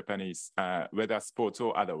happening in Japanese, whether sports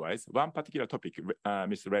or otherwise. One particular topic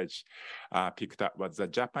Mr. Reg picked up was the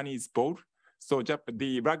Japanese bowl. So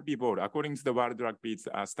the rugby ball, according to the World Rugby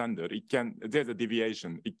standard, there's a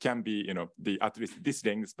deviation. It can be, at least this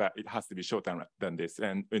length, but it has to be shorter than this,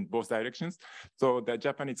 and in both directions. So the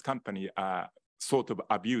Japanese company are sort of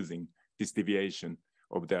abusing this deviation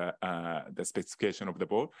of the specification of the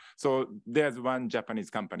ball. So there's one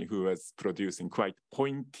Japanese company who was producing quite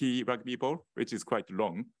pointy rugby ball, which is quite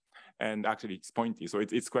long. And actually it's pointy, so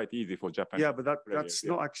it's quite easy for Japan. Yeah, but that's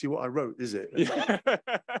not actually what I wrote, is it? Yeah.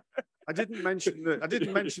 I didn't mention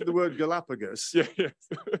the word Galapagos. Yeah, yes.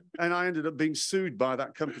 And I ended up being sued by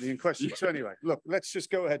that company in question. Yeah. So anyway, look, let's just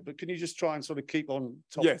go ahead. But can you just try and sort of keep on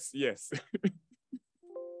top? Yes.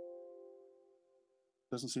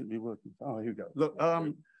 Doesn't seem to be working. Oh, here we go. Look,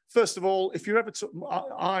 first of all, if you're ever,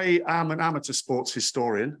 I am an amateur sports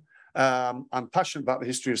historian. I'm passionate about the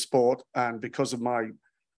history of sport, and because of my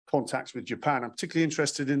contacts with Japan, I'm particularly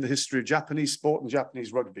interested in the history of Japanese sport and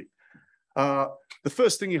Japanese rugby. The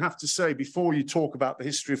first thing you have to say before you talk about the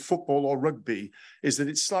history of football or rugby is that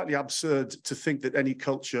it's slightly absurd to think that any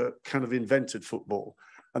culture kind of invented football.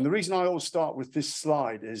 And the reason I always start with this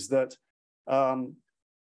slide is that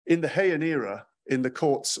in the Heian era, in the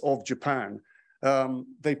courts of Japan,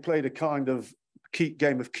 they played a kind of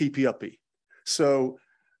game of keepy-uppy. So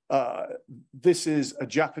this is a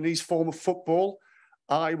Japanese form of football.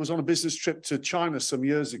 I was on a business trip to China some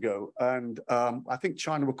years ago, and I think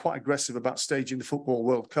China were quite aggressive about staging the Football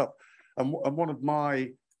World Cup. And one of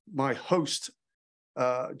my host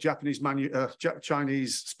Chinese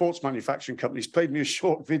sports manufacturing companies played me a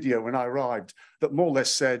short video when I arrived that more or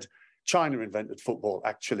less said, China invented football,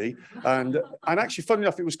 actually. And actually, funny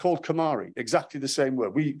enough, it was called Kamari, exactly the same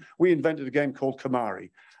word. We invented a game called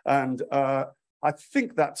Kamari. And I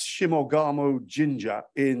think that's Shimogamo Jinja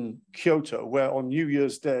in Kyoto, where on New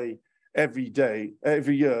Year's Day, every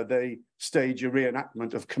year, they stage a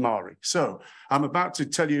reenactment of Kamari. So I'm about to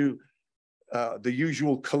tell you the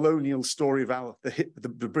usual colonial story of how the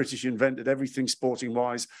British invented everything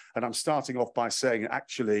sporting-wise. And I'm starting off by saying,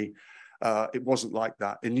 actually, it wasn't like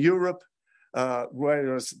that. In Europe,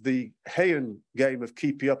 whereas the Heian game of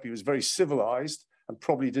keepy-uppy was very civilized and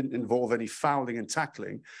probably didn't involve any fouling and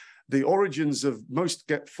tackling, the origins of most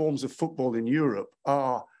forms of football in Europe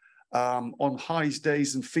are on high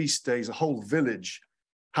days and feast days, a whole village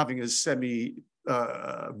having a semi-riot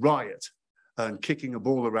and kicking a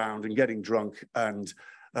ball around and getting drunk and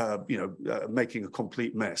making a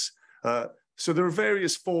complete mess. So there are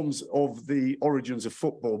various forms of the origins of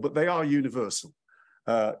football, but they are universal,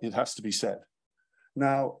 it has to be said.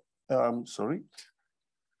 Now, in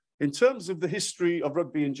terms of the history of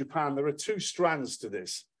rugby in Japan, there are two strands to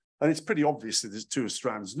this. And it's pretty obvious that there's two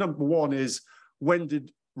strands. Number one is, when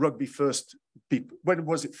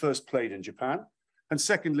was it first played in Japan? And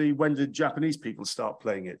secondly, when did Japanese people start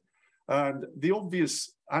playing it? And the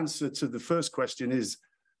obvious answer to the first question is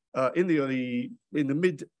in the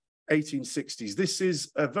mid 1860s. This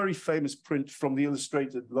is a very famous print from the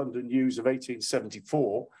Illustrated London News of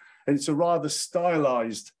 1874. And it's a rather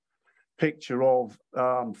stylized picture of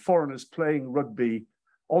foreigners playing rugby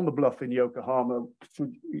on the bluff in Yokohama.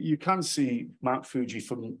 You can see Mount Fuji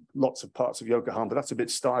from lots of parts of Yokohama, but that's a bit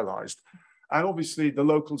stylized. And obviously the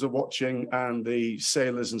locals are watching, and the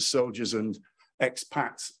sailors and soldiers and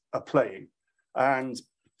expats are playing. And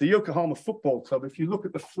the Yokohama Football Club, if you look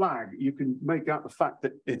at the flag, you can make out the fact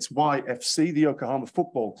that it's YFC, the Yokohama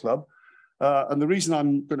Football Club. And the reason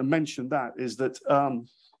I'm going to mention that is that,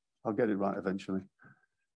 I'll get it right eventually.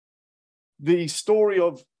 The story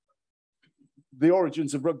of the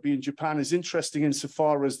origins of rugby in Japan is interesting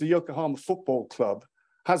insofar as the Yokohama Football Club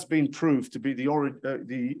has been proved to be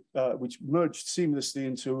which merged seamlessly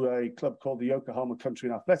into a club called the Yokohama Country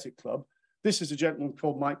and Athletic Club. This is a gentleman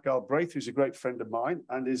called Mike Galbraith, who's a great friend of mine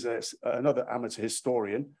and is another amateur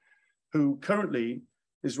historian who currently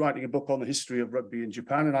is writing a book on the history of rugby in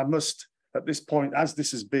Japan. And I must, at this point, as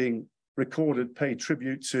this is being recorded, pay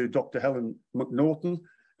tribute to Dr. Helen McNaughton,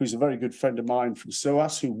 who's a very good friend of mine from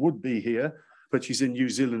SOAS, who would be here, but she's in New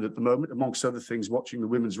Zealand at the moment, amongst other things, watching the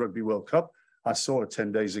Women's Rugby World Cup. I saw her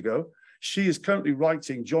 10 days ago. She is currently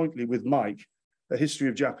writing jointly with Mike a history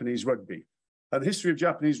of Japanese rugby. And the history of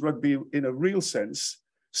Japanese rugby, in a real sense,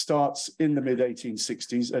 starts in the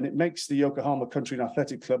mid-1860s, and it makes the Yokohama Country and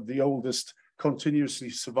Athletic Club the oldest continuously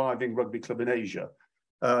surviving rugby club in Asia,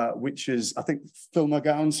 which is, I think, Phil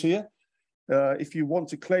McGowan's here. If you want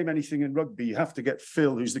to claim anything in rugby, you have to get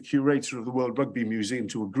Phil, who's the curator of the World Rugby Museum,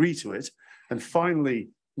 to agree to it. And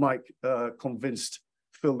finally, Mike convinced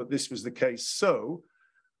Phil that this was the case. So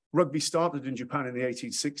rugby started in Japan in the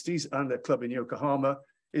 1860s, and their club in Yokohama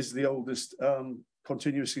is the oldest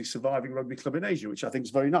continuously surviving rugby club in Asia, which I think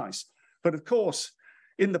is very nice. But of course,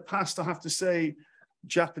 in the past, I have to say,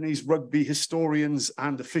 Japanese rugby historians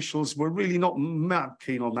and officials were really not mad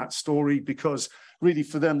keen on that story, because really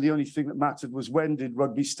for them, the only thing that mattered was when did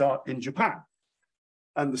rugby start in Japan?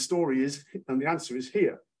 And the story is, and the answer is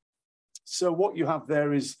here. So what you have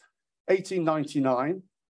there is 1899,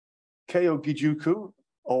 Keio Gijuku,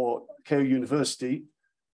 or Keio University,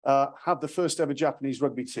 had the first ever Japanese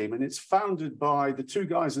rugby team, and it's founded by the two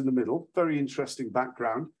guys in the middle. Very interesting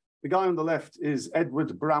background. The guy on the left is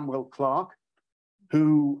Edward Bramwell Clark,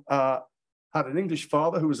 who had an English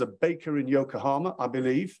father who was a baker in Yokohama, I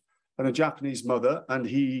believe, and a Japanese mother. And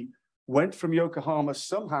he went from Yokohama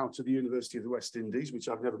somehow to the University of the West Indies, which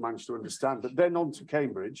I've never managed to understand, but then on to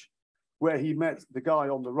Cambridge, where he met the guy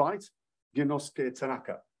on the right, Ginosuke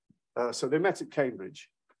Tanaka. So they met at Cambridge.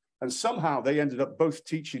 And somehow they ended up both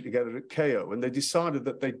teaching together at Keio, and they decided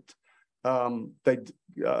that they'd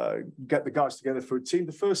get the guys together for a team.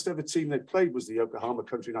 The first ever team they played was the Yokohama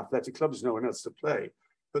Country and Athletic Club. There's no one else to play,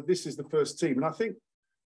 but this is the first team. And I think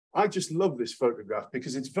I just love this photograph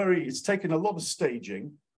because it's taken a lot of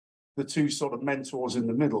staging, the two sort of mentors in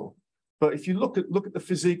the middle. But if you look at the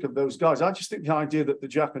physique of those guys, I just think the idea that the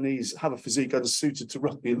Japanese have a physique unsuited to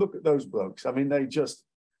rugby, look at those blokes. I mean, they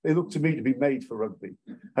look to me to be made for rugby.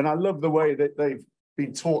 And I love the way that they've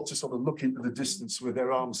been taught to sort of look into the distance with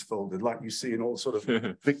their arms folded, like you see in all sort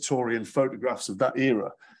of Victorian photographs of that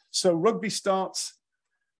era. So rugby starts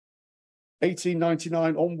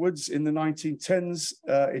 1899 onwards. In the 1910s,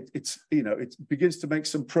 it begins to make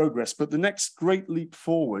some progress. But the next great leap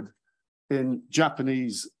forward in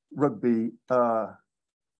Japanese rugby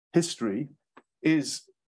history is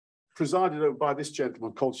presided over by this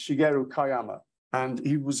gentleman called Shigeru Kayama. And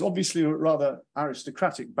he was obviously a rather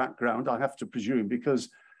aristocratic background, I have to presume, because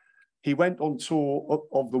he went on tour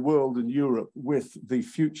of the world and Europe with the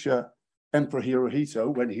future Emperor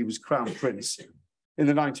Hirohito when he was Crown Prince in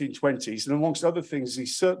the 1920s. And amongst other things, he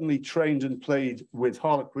certainly trained and played with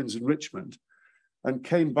Harlequins in Richmond and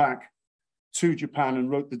came back to Japan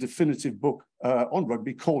and wrote the definitive book on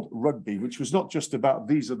rugby called Rugby, which was not just about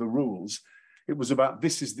these are the rules. It was about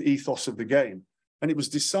this is the ethos of the game. And it was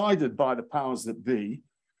decided by the powers that be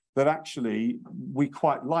that actually we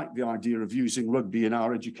quite like the idea of using rugby in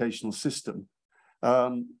our educational system.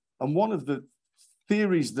 And one of the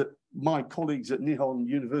theories that my colleagues at Nihon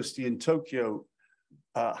University in Tokyo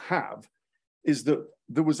have is that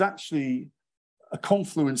there was actually a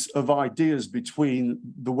confluence of ideas between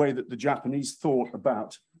the way that the Japanese thought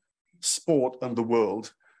about sport and the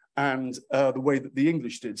world and the way that the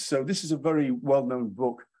English did. So this is a very well-known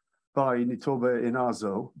book by Nitobe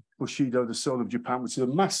Inazo, Bushido, The Soul of Japan, which is a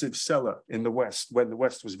massive seller in the West when the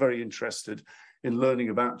West was very interested in learning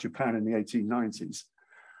about Japan in the 1890s.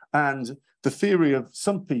 And the theory of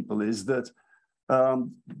some people is that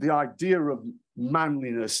the idea of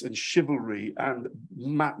manliness and chivalry and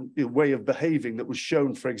a way of behaving that was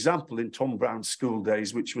shown, for example, in Tom Brown's School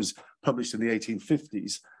Days, which was published in the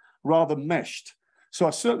 1850s, rather meshed. So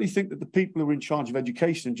I certainly think that the people who were in charge of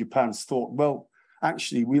education in Japan thought, well,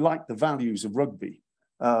 actually, we like the values of rugby,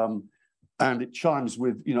 and it chimes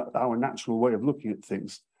with our natural way of looking at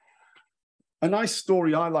things. A nice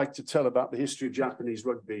story I like to tell about the history of Japanese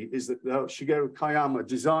rugby is that Shigeru Kayama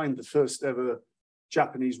designed the first ever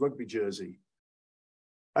Japanese rugby jersey.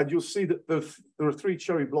 And you'll see that there are 3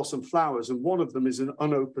 cherry blossom flowers, and one of them is an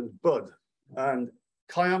unopened bud. And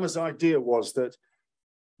Kayama's idea was that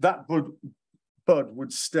that bud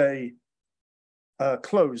would stay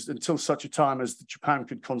closed until such a time as Japan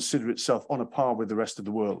could consider itself on a par with the rest of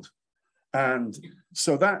the world. And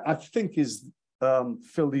so that, I think, is,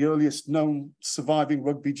 Phil, the earliest known surviving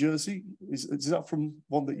rugby jersey. Is that from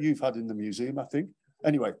one that you've had in the museum, I think?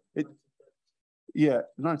 Anyway,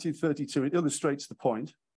 1932. It illustrates the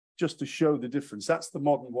point, just to show the difference. That's the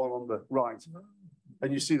modern one on the right,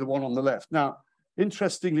 and you see the one on the left. Now,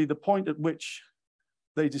 interestingly, the point at which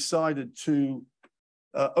they decided to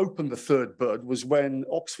open the third bud was when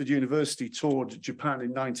Oxford University toured Japan in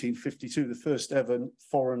 1952, the first ever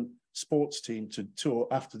foreign sports team to tour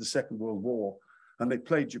after the Second World War. And they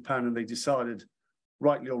played Japan, and they decided,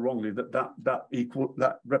 rightly or wrongly,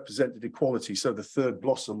 that represented equality. So the third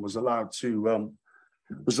blossom was allowed to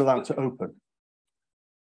open.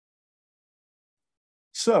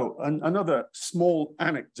 So another small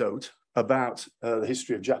anecdote about the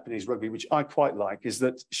history of Japanese rugby, which I quite like, is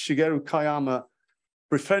that Shigeru Kayama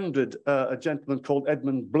befriended a gentleman called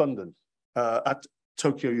Edmund Blunden at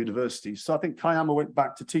Tokyo University. So I think Kayama went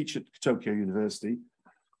back to teach at Tokyo University.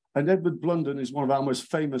 And Edmund Blunden is one of our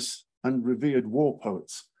most famous and revered war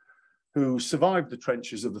poets who survived the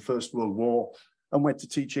trenches of the First World War and went to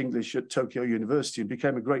teach English at Tokyo University and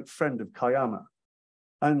became a great friend of Kayama.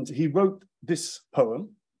 And he wrote this poem.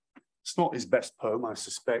 It's not his best poem, I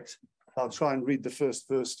suspect. I'll try and read the first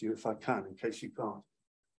verse to you if I can, in case you can't.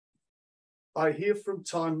 I hear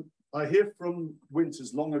from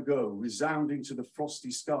winters long ago, resounding to the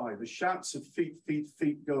frosty sky, the shouts of feet, feet,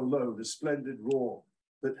 feet go low, the splendid roar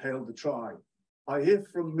that hailed the tribe. I hear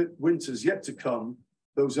from winters yet to come,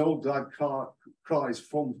 those old glad cries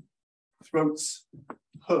from throats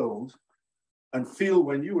hurled, and feel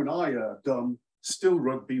when you and I are dumb, still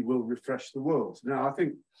rugby will refresh the world. Now, I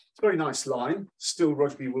think it's a very nice line, still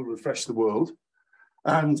rugby will refresh the world.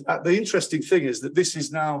 And the interesting thing is that this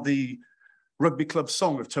is now the rugby club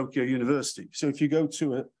song of Tokyo University. So if you go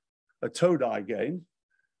to a Todai game,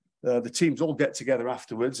 the teams all get together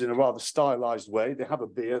afterwards in a rather stylized way. They have a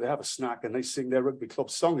beer, they have a snack, and they sing their rugby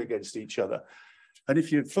club song against each other. And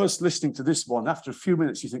if you're first listening to this one, after a few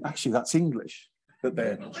minutes, you think, actually, that's English that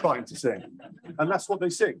they're trying to sing. And that's what they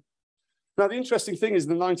sing. Now, the interesting thing is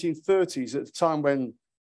in the 1930s, at the time when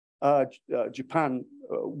Japan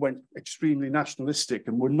went extremely nationalistic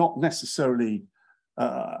and were not necessarily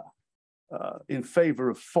in favor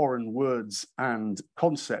of foreign words and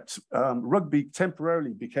concepts, rugby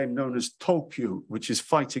temporarily became known as Tokyu, which is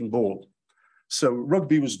fighting ball. So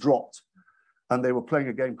rugby was dropped and they were playing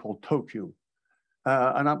a game called Tokyu.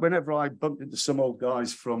 Whenever I bumped into some old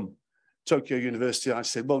guys from Tokyo University, I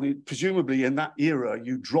said, well, presumably in that era,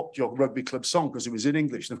 you dropped your rugby club song because it was in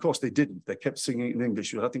English. And of course they didn't. They kept singing it in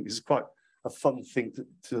English. I think this is quite a fun thing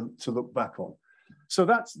to look back on. So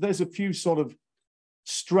there's a few sort of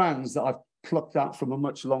strands that I've plucked out from a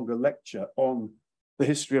much longer lecture on the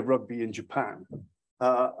history of rugby in Japan.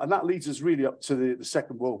 And that leads us really up to the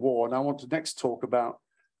Second World War. And I want to next talk about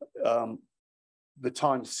the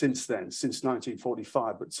time since then, since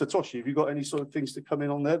 1945. But Satoshi, have you got any sort of things to come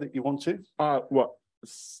in on there that you want to? What?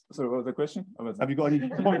 So what was the question? Have you got any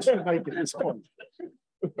points to make at this point?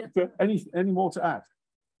 Any more to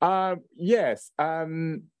add? Yes.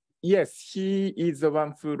 Yes, he is the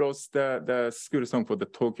one who wrote the school song for the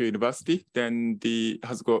Tokyo University. Then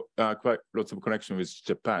has got quite lots of connection with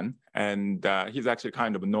Japan, and he's actually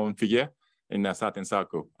kind of a known figure in a certain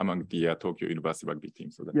circle among the Tokyo University rugby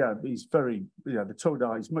team. So yeah, he's very, the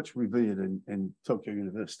Todai is much revered in Tokyo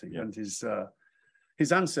University, and his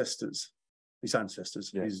ancestors,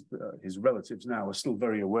 yeah. his relatives now are still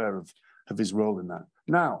very aware of his role in that.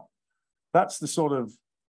 Now, that's the sort of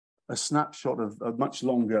a snapshot of a much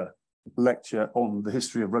longer lecture on the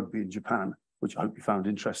history of rugby in Japan, which I hope you found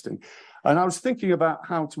interesting. And I was thinking about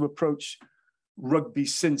how to approach rugby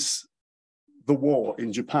since the war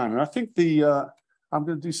in Japan. And I think I'm going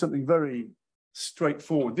to do something very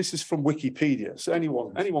straightforward. This is from Wikipedia, so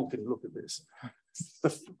anyone can look at this.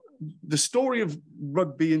 The story of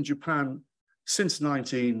rugby in Japan since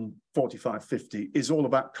 1945-50 is all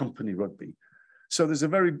about company rugby. So there's a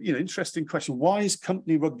very interesting question. Why is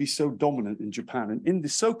company rugby so dominant in Japan? And in the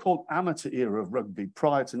so-called amateur era of rugby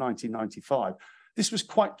prior to 1995, this was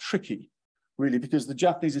quite tricky, really, because the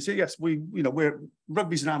Japanese would say, yes,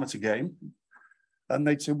 rugby's an amateur game. And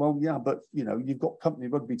they'd say, well, yeah, but you've got company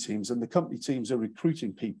rugby teams, and the company teams are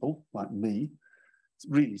recruiting people like me,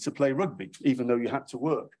 really, to play rugby, even though you had to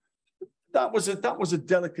work. That was a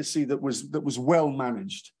delicacy that was well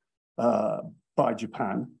managed by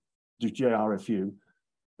Japan, the JRFU.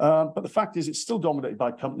 But the fact is, it's still dominated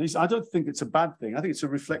by companies. I don't think it's a bad thing. I think it's a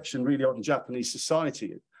reflection really on Japanese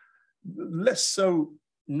society. Less so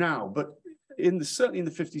now, but certainly in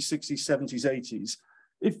the 50s, 60s, 70s, 80s,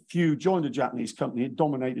 if you joined a Japanese company, it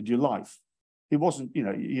dominated your life. It wasn't,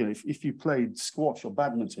 if you played squash or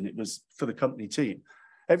badminton, it was for the company team.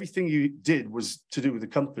 Everything you did was to do with the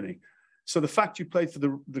company. So the fact you played for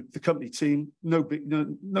the company team, no big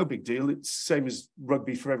deal. It's the same as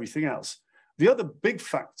rugby for everything else. The other big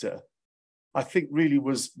factor, I think, really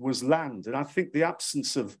was land. And I think the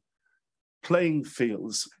absence of playing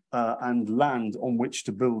fields and land on which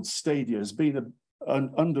to build stadia has been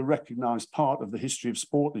an under-recognized part of the history of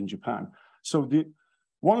sport in Japan. So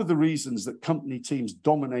one of the reasons that company teams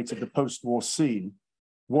dominated the post-war scene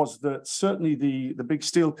was that certainly the big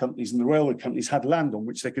steel companies and the railway companies had land on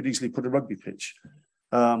which they could easily put a rugby pitch.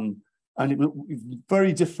 And it was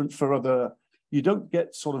very different for other, you don't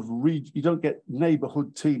get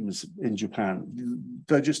neighborhood teams in Japan.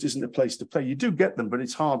 There just isn't a place to play. You do get them, but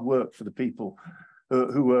it's hard work for the people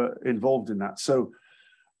who are involved in that. So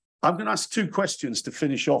I'm going to ask two questions to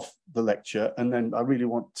finish off the lecture, and then I really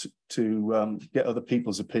want to get other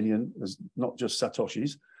people's opinion, as not just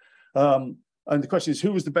Satoshi's. And the question is,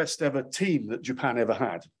 who was the best ever team that Japan ever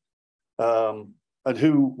had? And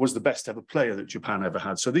who was the best ever player that Japan ever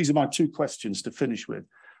had? So these are my two questions to finish with.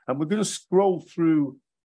 And we're going to scroll through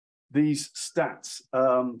these stats.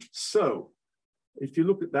 So if you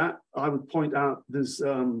look at that, I would point out there's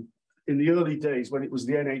in the early days when it was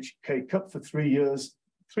the NHK Cup for 3 years,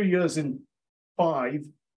 3 years in 5,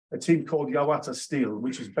 a team called Yawata Steel,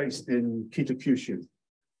 which was based in Kitakyushu.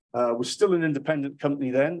 Was still an independent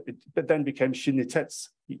company then, but then became Shinnitetsu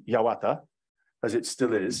Yawata, as it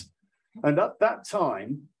still is. And at that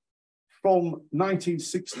time, from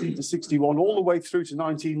 1960 to 61, all the way through to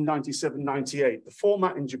 1997, 98, the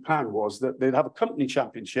format in Japan was that they'd have a company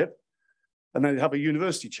championship and then they'd have a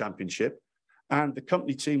university championship. And the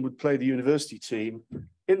company team would play the university team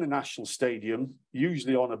in the national stadium,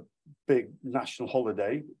 usually on a big national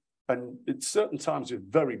holiday, and at certain times with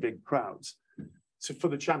very big crowds for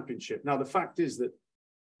the championship. Now, the fact is that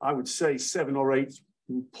I would say 7 or 8,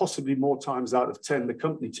 possibly more times out of 10, the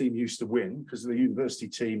company team used to win because the university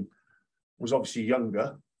team was obviously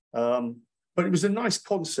younger. But it was a nice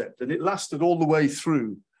concept and it lasted all the way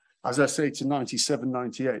through, as I say, to 97,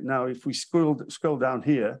 98. Now, if we scroll down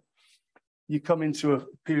here, you come into a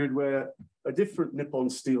period where a different Nippon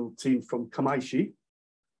Steel team from Kamaishi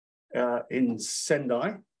in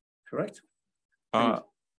Sendai, correct?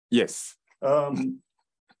 Yes.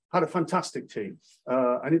 Had a fantastic team.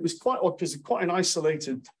 And it was quite odd because it's quite an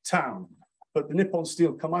isolated town, but the Nippon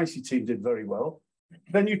Steel Kamaishi team did very well.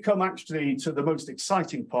 Then you come actually to the most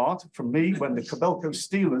exciting part from me when the Kobelco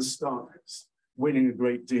Steelers started winning a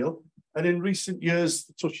great deal. And in recent years,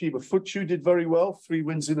 the Toshiba Fujii did very well, 3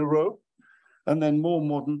 wins in a row. And then more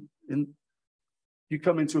modern, you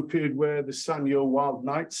come into a period where the Sanyo Wild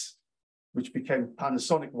Knights, which became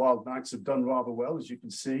Panasonic Wild Knights, have done rather well, as you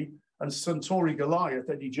can see. And Suntory Goliath,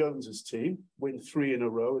 Eddie Jones's team, win 3 in a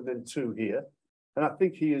row and then 2 here. And I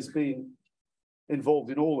think he has been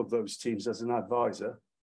involved in all of those teams as an advisor.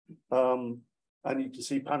 And you can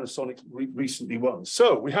see Panasonic recently won.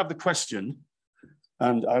 So we have the question,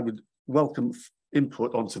 and I would welcome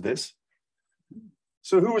input onto this.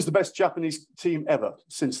 So who was the best Japanese team ever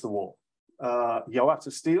since the war?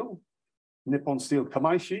 Yawata Steel, Nippon Steel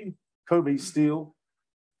Kamaishi, Kobe Steel,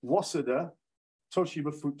 Waseda,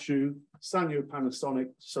 Toshiba Fujii, Sanyo Panasonic,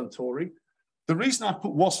 Suntory. The reason I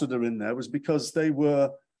put Waseda in there was because they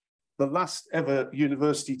were the last ever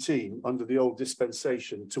university team under the old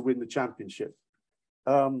dispensation to win the championship.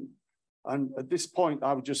 And at this point,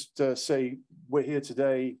 I would just say we're here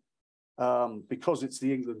today because it's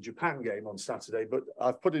the England-Japan game on Saturday, but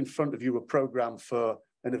I've put in front of you a program for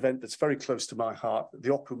an event that's very close to my heart,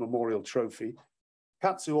 the Oku Memorial Trophy.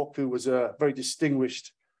 Katsu Oku was a very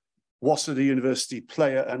distinguished Waseda University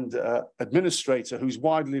player and administrator who's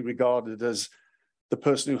widely regarded as the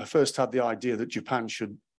person who first had the idea that Japan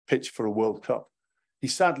should pitch for a World Cup. He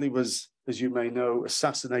sadly was, as you may know,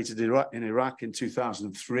 assassinated in Iraq in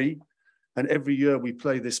 2003. And every year we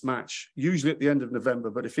play this match, usually at the end of November,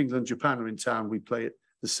 but if England and Japan are in town, we play it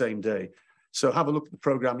the same day. So have a look at the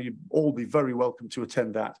program. You'd all be very welcome to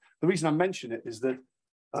attend that. The reason I mention it is that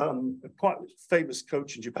a quite famous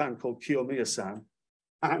coach in Japan called Kiyomiya-san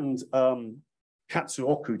and Katsu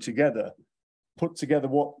Oku together put together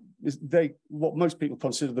what most people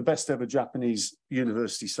consider the best ever Japanese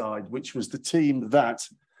university side, which was the team that,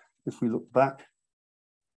 if we look back,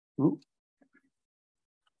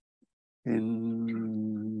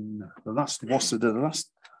 in the last Waseda,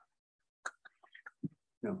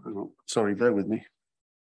 no, hang on, sorry, bear with me.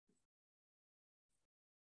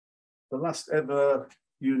 The last ever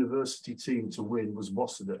university team to win was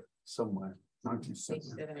Waseda somewhere,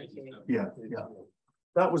 1970. Yeah.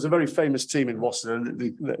 That was a very famous team in Waseda,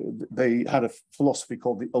 and they had a philosophy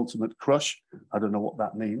called the ultimate crush. I don't know what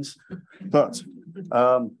that means, but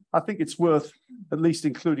I think it's worth at least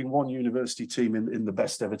including one university team in the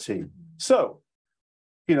best ever team. So,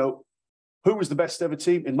 you know, who was the best ever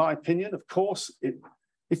team? In my opinion, of course,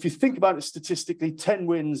 if you think about it statistically, 10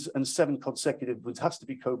 wins and 7 consecutive, it has to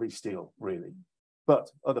be Kobe Steel, really.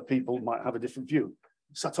 But other people might have a different view.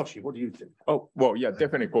 Satoshi, what do you think? Oh, well, yeah,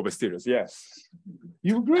 definitely Kobe Steelers, yes.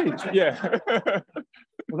 You agree? Yeah.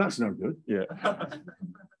 Well, that's no good. Yeah.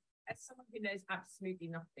 As someone who knows absolutely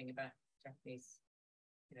nothing about Japanese,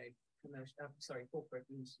 corporate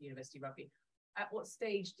and university rugby, at what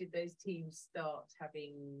stage did those teams start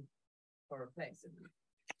having foreign players?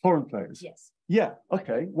 Foreign players? Yes. Yeah,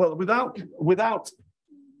 okay. Well, without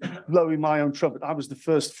blowing my own trumpet, I was the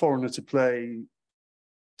first foreigner to play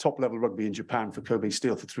top-level rugby in Japan for Kobe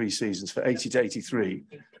Steel for 3 seasons, for 80 to 83.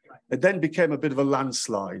 It then became a bit of a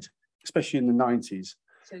landslide, especially in the 90s.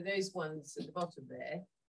 So those ones at the bottom there,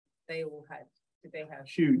 they all had, did they have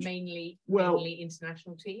huge, mainly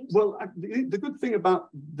international teams? Well, the good thing about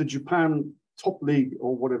the Japan top league,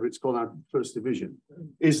 or whatever it's called now, first division,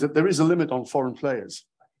 is that there is a limit on foreign players.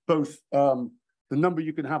 both the number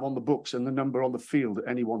you can have on the books and the number on the field at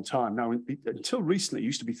any one time. Now, until recently, it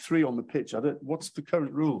used to be 3 on the pitch. What's the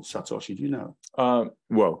current rule, Satoshi? Do you know?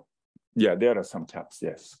 Well, yeah, there are some caps,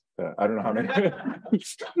 yes. I don't know how many.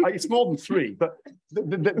 It's more than 3, but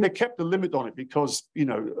they kept the limit on it because, you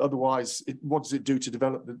know, otherwise, what does it do to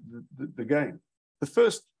develop the game? The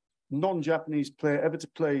first non-Japanese player ever to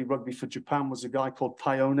play rugby for Japan was a guy called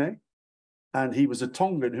Paione, and he was a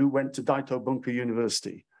Tongan who went to Daito Bunka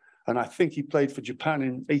University. And I think he played for Japan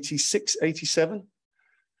in 86, 87.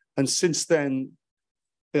 And since then,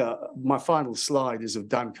 my final slide is of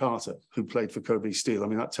Dan Carter, who played for Kobe Steel. I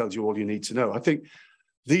mean, that tells you all you need to know. I think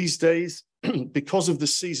these days, because of the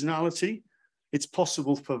seasonality, it's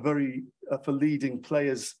possible for for leading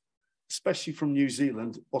players, especially from New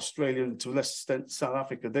Zealand, Australia, and to a lesser extent South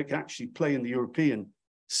Africa, they can actually play in the European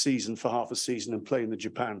season for half a season and play in the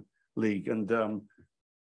Japan League. And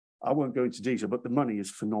I won't go into detail, but the money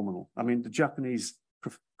is phenomenal. I mean, the Japanese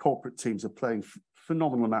corporate teams are paying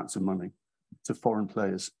phenomenal amounts of money to foreign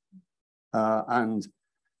players. And,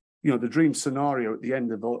 you know, the dream scenario at the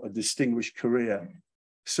end of a distinguished career,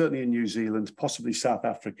 certainly in New Zealand, possibly South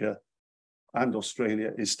Africa and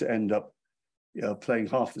Australia, is to end up playing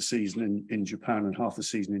half the season in Japan and half the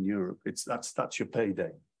season in Europe. That's your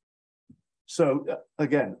payday. So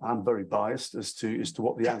again, I'm very biased as to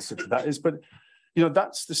what the answer to that is, but you know,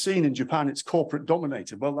 that's the scene in Japan. It's corporate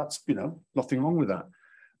dominated. Well, that's, you know, nothing wrong with that.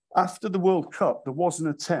 After the World Cup, there was an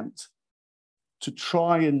attempt to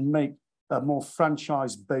try and make a more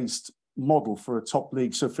franchise-based model for a top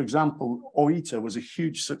league. So, for example, Oita was a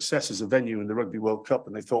huge success as a venue in the Rugby World Cup,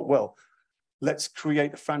 and they thought, well, let's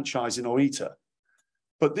create a franchise in Oita.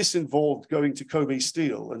 But this involved going to Kobe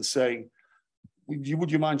Steel and saying,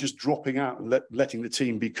 would you mind just dropping out and letting the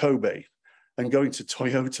team be Kobe, and going to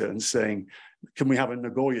Toyota and saying, can we have a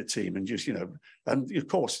Nagoya team? And just, you know, and of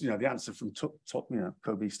course, you know, the answer from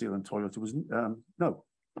Kobe Steel and Toyota was no,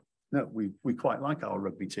 we quite like our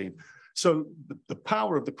rugby team. So the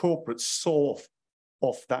power of the corporates saw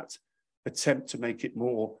off that attempt to make it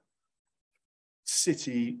more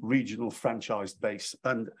city regional franchise based.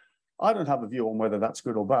 And I don't have a view on whether that's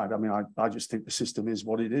good or bad. I mean, I just think the system is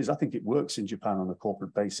what it is. I think it works in Japan on a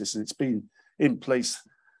corporate basis, and it's been in place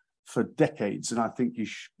for decades. And I think you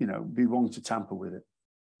be wrong to tamper with it.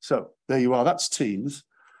 So there you are. That's teams.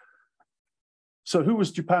 So who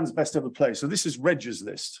was Japan's best ever player? So this is Reg's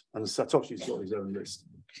list, and Satoshi's got his own list.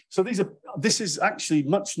 So this is actually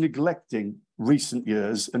much neglecting recent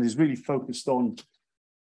years and is really focused on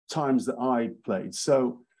times that I played.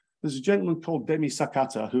 So there's a gentleman called Demi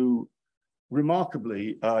Sakata who,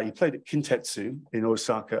 remarkably, he played at Kintetsu in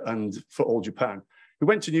Osaka and for All Japan. He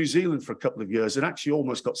went to New Zealand for a couple of years and actually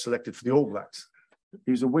almost got selected for the All Blacks. He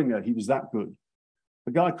was a winger. He was that good.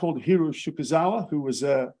 A guy called Hiro Shukazawa, who was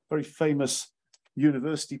a very famous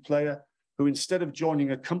university player, who instead of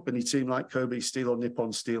joining a company team like Kobe Steel or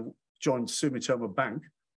Nippon Steel, joined Sumitomo Bank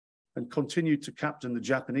and continued to captain the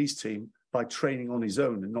Japanese team by training on his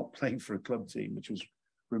own and not playing for a club team, which was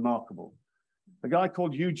remarkable. A guy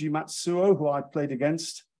called Yuji Matsuo, who I played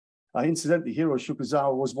against. Incidentally, Hiro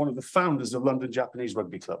Shukazawa was one of the founders of London Japanese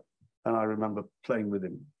Rugby Club, and I remember playing with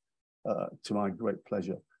him to my great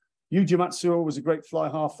pleasure. Yuji Matsuo was a great fly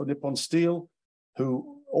half for Nippon Steel,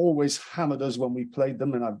 who always hammered us when we played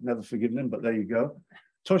them, and I've never forgiven him, but there you go.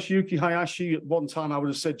 Toshiyuki Hayashi, at one time I would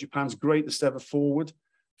have said Japan's greatest ever forward,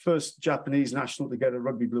 first Japanese national to get a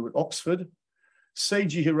rugby blue at Oxford.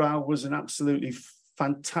 Seiji Hirao was an absolutely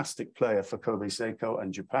fantastic player for Kobe Seiko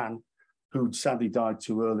and Japan, who sadly died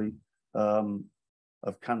too early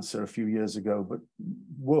of cancer a few years ago, but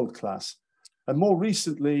world class. And more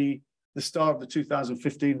recently, the star of the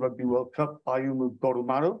 2015 Rugby World Cup, Ayumu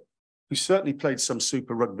Goromaru, who certainly played some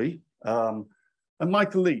Super Rugby. And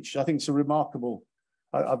Michael Leach, I think it's a remarkable,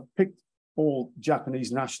 I've picked all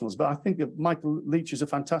Japanese nationals, but I think that Michael Leach is a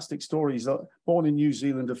fantastic story. He's born in New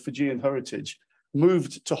Zealand of Fijian heritage,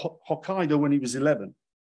 moved to Hokkaido when he was 11.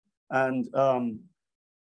 And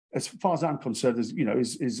as far as I'm concerned,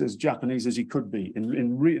 is as Japanese as he could be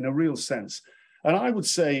in a real sense. And I would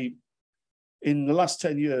say in the last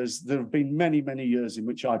 10 years, there have been many, many years in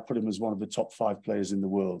which I put him as one of the top 5 players in the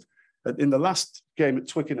world. In the last game at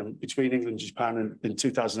Twickenham between England and Japan in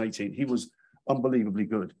 2018, he was unbelievably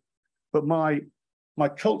good. But my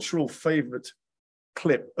cultural favorite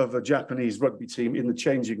clip of a Japanese rugby team in the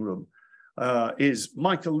changing room is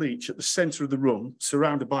Michael Leach at the center of the room,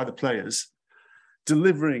 surrounded by the players,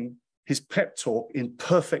 delivering his pep talk in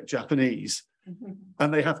perfect Japanese.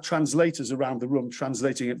 And they have translators around the room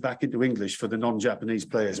translating it back into English for the non-Japanese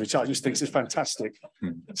players, which I just think is fantastic.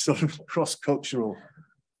 Sort of cross-cultural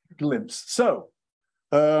glimpse. So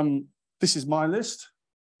This is my list.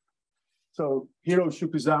 So Hiro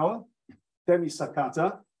Shukuzawa, Demi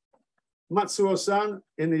Sakata, Matsuo-san,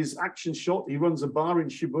 in his action shot, he runs a bar in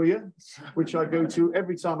Shibuya, which I go to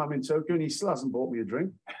every time I'm in Tokyo, and he still hasn't bought me a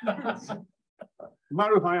drink.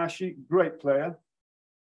 Maru Hayashi, great player.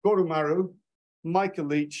 Gorumaru, Michael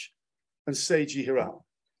Leach, and Seiji Hirao.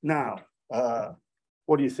 Now,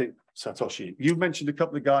 what do you think, Satoshi? You mentioned a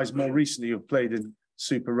couple of guys more recently who've played in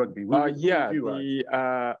Super Rugby. Yeah,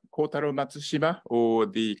 the Kotaro Matsushima or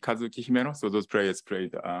the Kazuki Himeno. So those players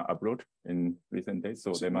played abroad in recent days.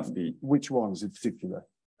 So they must be. Which ones in particular?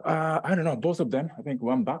 I don't know, both of them. I think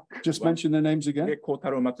one back. Just mention their names again.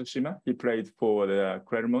 Kotaro Matsushima. He played for the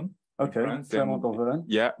Clermont. Okay, Clermont.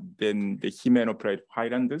 Yeah, then the Himeno played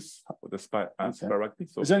Highlanders for the Super Rugby.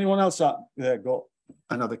 So. Has anyone else out there got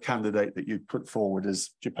another candidate that you'd put forward as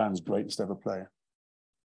Japan's greatest ever player?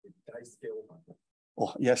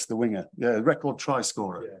 Oh, yes, the winger. Yeah, record try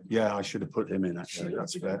scorer. Yeah, I should have put him in, actually.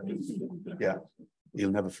 That's fair. Yeah, he'll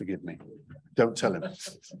never forgive me. Don't tell him.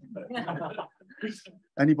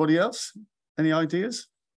 Anybody else? Any ideas?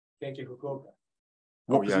 Oh,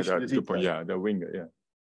 yeah, the winger, yeah.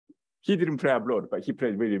 He didn't play abroad, but he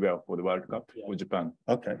played really well for the World Cup for Japan.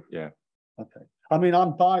 Okay. Yeah. Okay. I mean,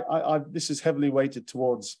 this is heavily weighted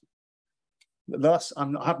towards I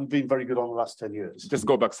haven't been very good on the last 10 years. Just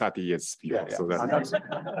go back 30 years. Yeah. So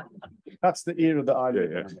that's the era that I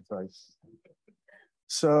live in.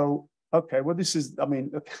 So, okay, well, this is, I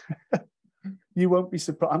mean, you won't be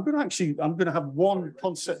surprised. I'm going to have one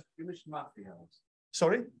concept.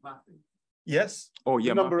 Sorry? Yes. Oh,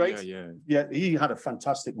 yeah. Number 8. Yeah. He had a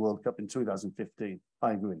fantastic World Cup in 2015.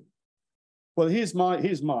 I agree. Well, here's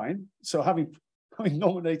mine. So having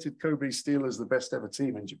nominated Kobe Steel as the best ever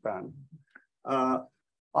team in Japan,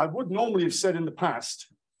 I would normally have said in the past,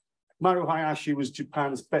 Maru Hayashi was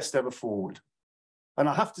Japan's best ever forward. And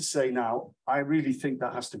I have to say now, I really think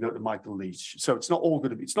that has to go to Michael Leach. So it's not all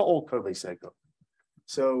Kobe Seiko.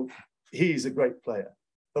 So he's a great player.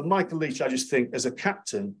 But Michael Leach, I just think as a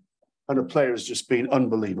captain and a player has just been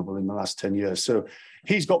unbelievable in the last 10 years. So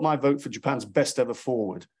he's got my vote for Japan's best ever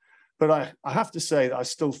forward. But I have to say that I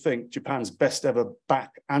still think Japan's best ever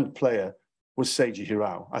back and player was Seiji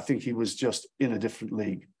Hirao. I think he was just in a different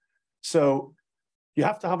league. So you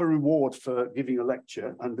have to have a reward for giving a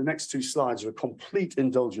lecture, and the next 2 slides are a complete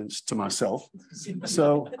indulgence to myself.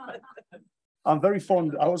 So I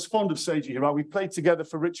was fond of Seiji Hirao. We played together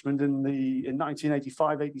for Richmond in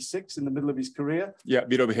 1985-86 in the middle of his career. Yeah,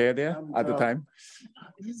 bit of hair there at the time.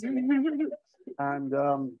 And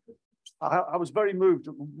I was very moved.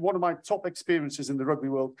 One of my top experiences in the Rugby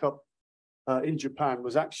World Cup in Japan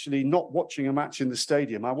was actually not watching a match in the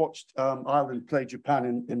stadium. I watched Ireland play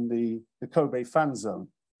Japan in the Kobe fan zone,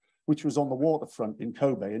 which was on the waterfront in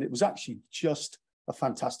Kobe. And it was actually just a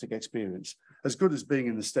fantastic experience, as good as being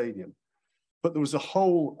in the stadium. But there was a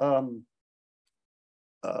whole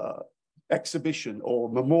exhibition or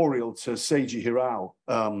memorial to Seiji Hirao,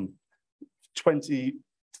 20,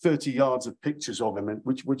 30 yards of pictures of him,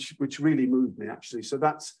 which really moved me, actually. So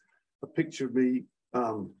that's a picture of me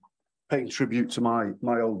paying tribute to my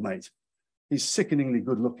old mate. He's sickeningly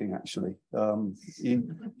good looking, actually.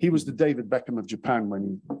 He was the David Beckham of Japan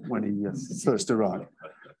when he first arrived.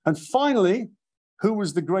 And finally, who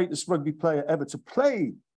was the greatest rugby player ever to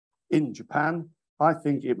play in Japan? I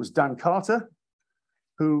think it was Dan Carter,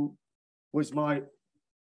 who was my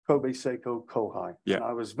Kobe Seiko Kohai. Yeah, and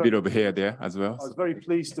I was bit of hair there as well. I was very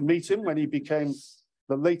pleased to meet him when he became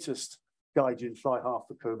the latest Gaijin fly half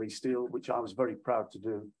for Kobe Steel, which I was very proud to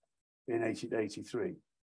do in 1983.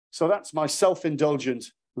 So that's my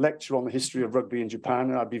self-indulgent lecture on the history of rugby in Japan,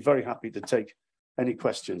 and I'd be very happy to take any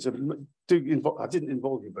questions. I didn't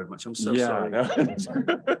involve you very much. I'm so sorry. No. It's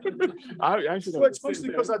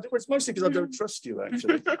mostly because I don't trust you,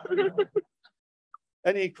 actually.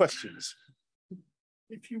 Any questions?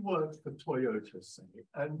 If you work for Toyota, say,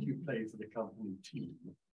 and you play for the company team,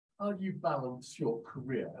 how do you balance your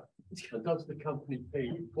career? And does the company pay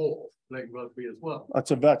you for playing rugby as well?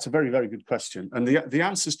 That's a very, very good question. And the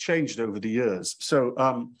answer's changed over the years. So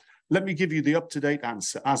let me give you the up-to-date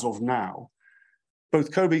answer as of now.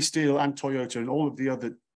 Both Kobe Steel and Toyota and all of the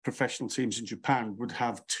other professional teams in Japan would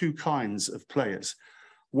have 2 kinds of players.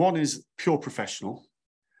 One is pure professional,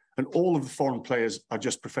 and all of the foreign players are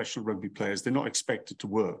just professional rugby players. They're not expected to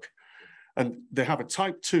work. And they have a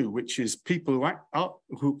type 2, which is people who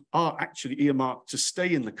are actually earmarked to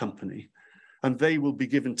stay in the company, and they will be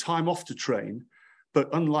given time off to train. But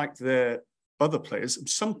unlike their other players,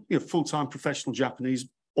 some full-time professional Japanese,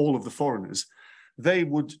 all of the foreigners, they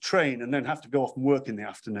would train and then have to go off and work in the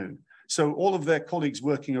afternoon. So all of their colleagues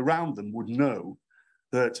working around them would know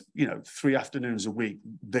that, you know, 3 afternoons a week,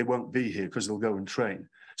 they won't be here because they'll go and train.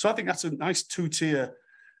 So I think that's a nice 2-tier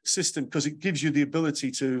system because it gives you the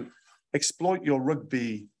ability to exploit your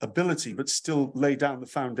rugby ability, but still lay down the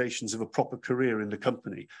foundations of a proper career in the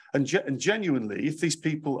company. And genuinely, if these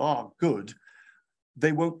people are good,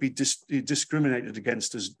 they won't be discriminated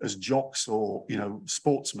against as jocks or, you know,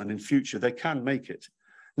 sportsmen in future. They can make it.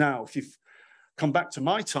 Now, if you've come back to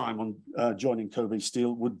my time on joining Kobe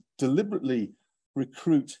Steel, would deliberately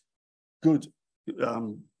recruit good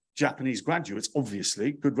Japanese graduates,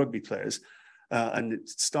 obviously, good rugby players, and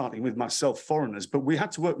it's starting with myself, foreigners, but we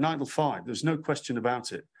had to work 9 till 5. There's no question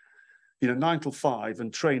about it. You know, 9 till 5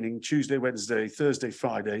 and training Tuesday, Wednesday, Thursday,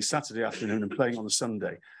 Friday, Saturday afternoon and playing on a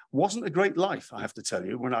Sunday. Wasn't a great life, I have to tell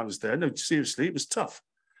you, when I was there. No, seriously, it was tough.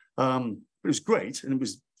 It was great and it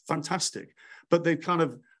was fantastic, but they kind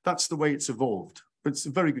of, that's the way it's evolved. But it's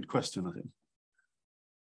a very good question, I think.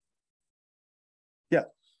 Yeah.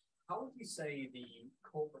 How would you say the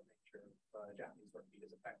corporate nature of Japanese rugby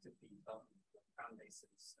has affected the fan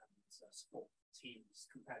bases and sport teams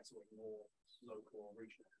compared to a more local or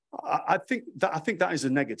regional? I think that is a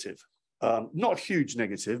negative, not a huge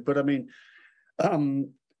negative, but I mean,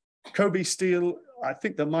 Kobe Steel. I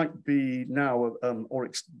think there might be now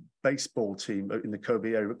Oryx baseball team in the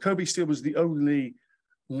Kobe area, but Kobe Steel was the only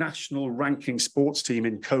national ranking sports team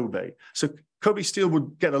in Kobe. So Kobe Steel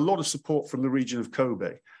would get a lot of support from the region of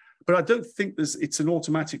Kobe, but I don't think it's an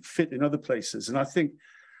automatic fit in other places. And I think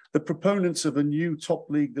the proponents of a new top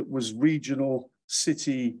league that was regional,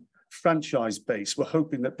 city, franchise based were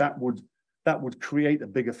hoping that that would create a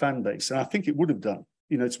bigger fan base. And I think it would have done.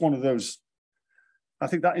 You know, it's one of those, I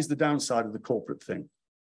think that is the downside of the corporate thing.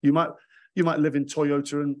 You might live in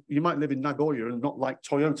Toyota and you might live in Nagoya and not like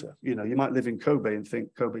Toyota. You know, you might live in Kobe and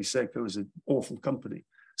think Kobe Seiko is an awful company.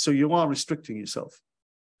 So you are restricting yourself,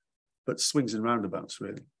 but swings and roundabouts,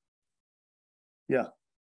 really. Yeah.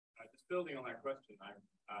 Just building on that question,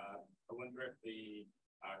 I wonder if the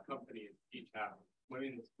companies each have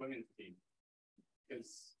women's team,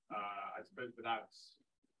 because I suppose without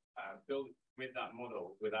with that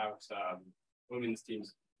model, without women's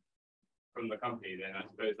teams from the company, then I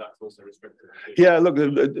suppose that's also restricted. Yeah, look,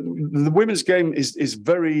 the women's game is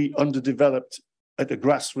very underdeveloped at the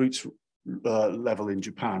grassroots level in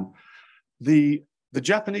Japan. The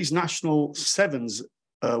Japanese national sevens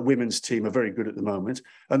women's team are very good at the moment,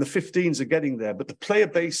 and the 15s are getting there, but the player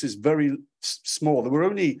base is very small. There were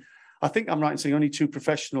only, I think I'm right in saying, only 2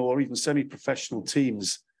 professional or even semi-professional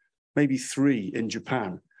teams, maybe 3 in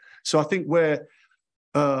Japan. So I think where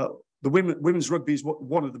the women's rugby is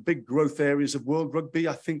one of the big growth areas of world rugby.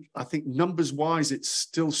 I think numbers-wise, it's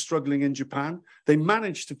still struggling in Japan. They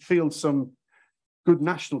managed to field some good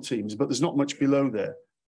national teams, but there's not much below there.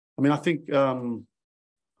 I mean, I think I'm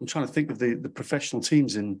trying to think of the professional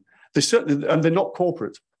teams in. They certainly, and they're not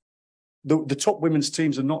corporate. The top women's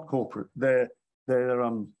teams are not corporate. They're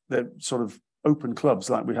sort of open clubs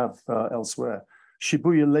like we have elsewhere.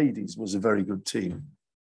 Shibuya Ladies was a very good team,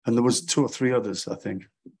 and there was 2 or 3 others, I think.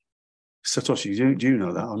 Satoshi, do you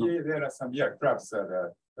know that or not? Yeah, there are some clubs that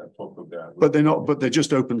are top of there. But they're not. But they're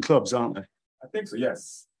just open clubs, aren't they? I think so.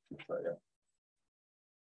 Yes. So, yeah.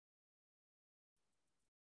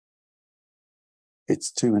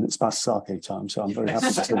 It's 2 minutes past sake time, so I'm very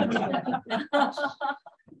happy to.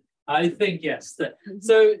 I think yes.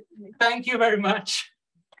 So thank you very much.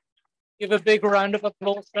 Give a big round of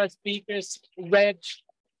applause for our speakers, Reg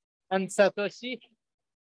and Satoshi.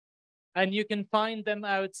 And you can find them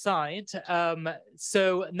outside.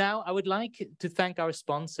 So now I would like to thank our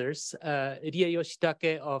sponsors, Rie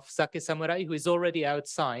Yoshitake of Sake Samurai, who is already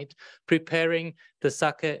outside preparing the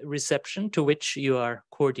sake reception, to which you are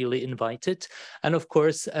cordially invited. And of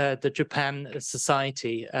course, the Japan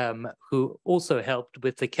Society, who also helped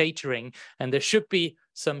with the catering. And there should be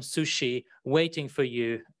some sushi waiting for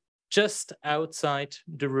you just outside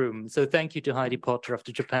the room. So thank you to Heidi Potter of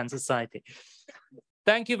the Japan Society.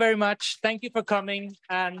 Thank you very much. Thank you for coming.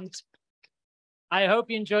 And I hope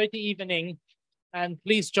you enjoyed the evening. And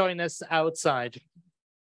please join us outside.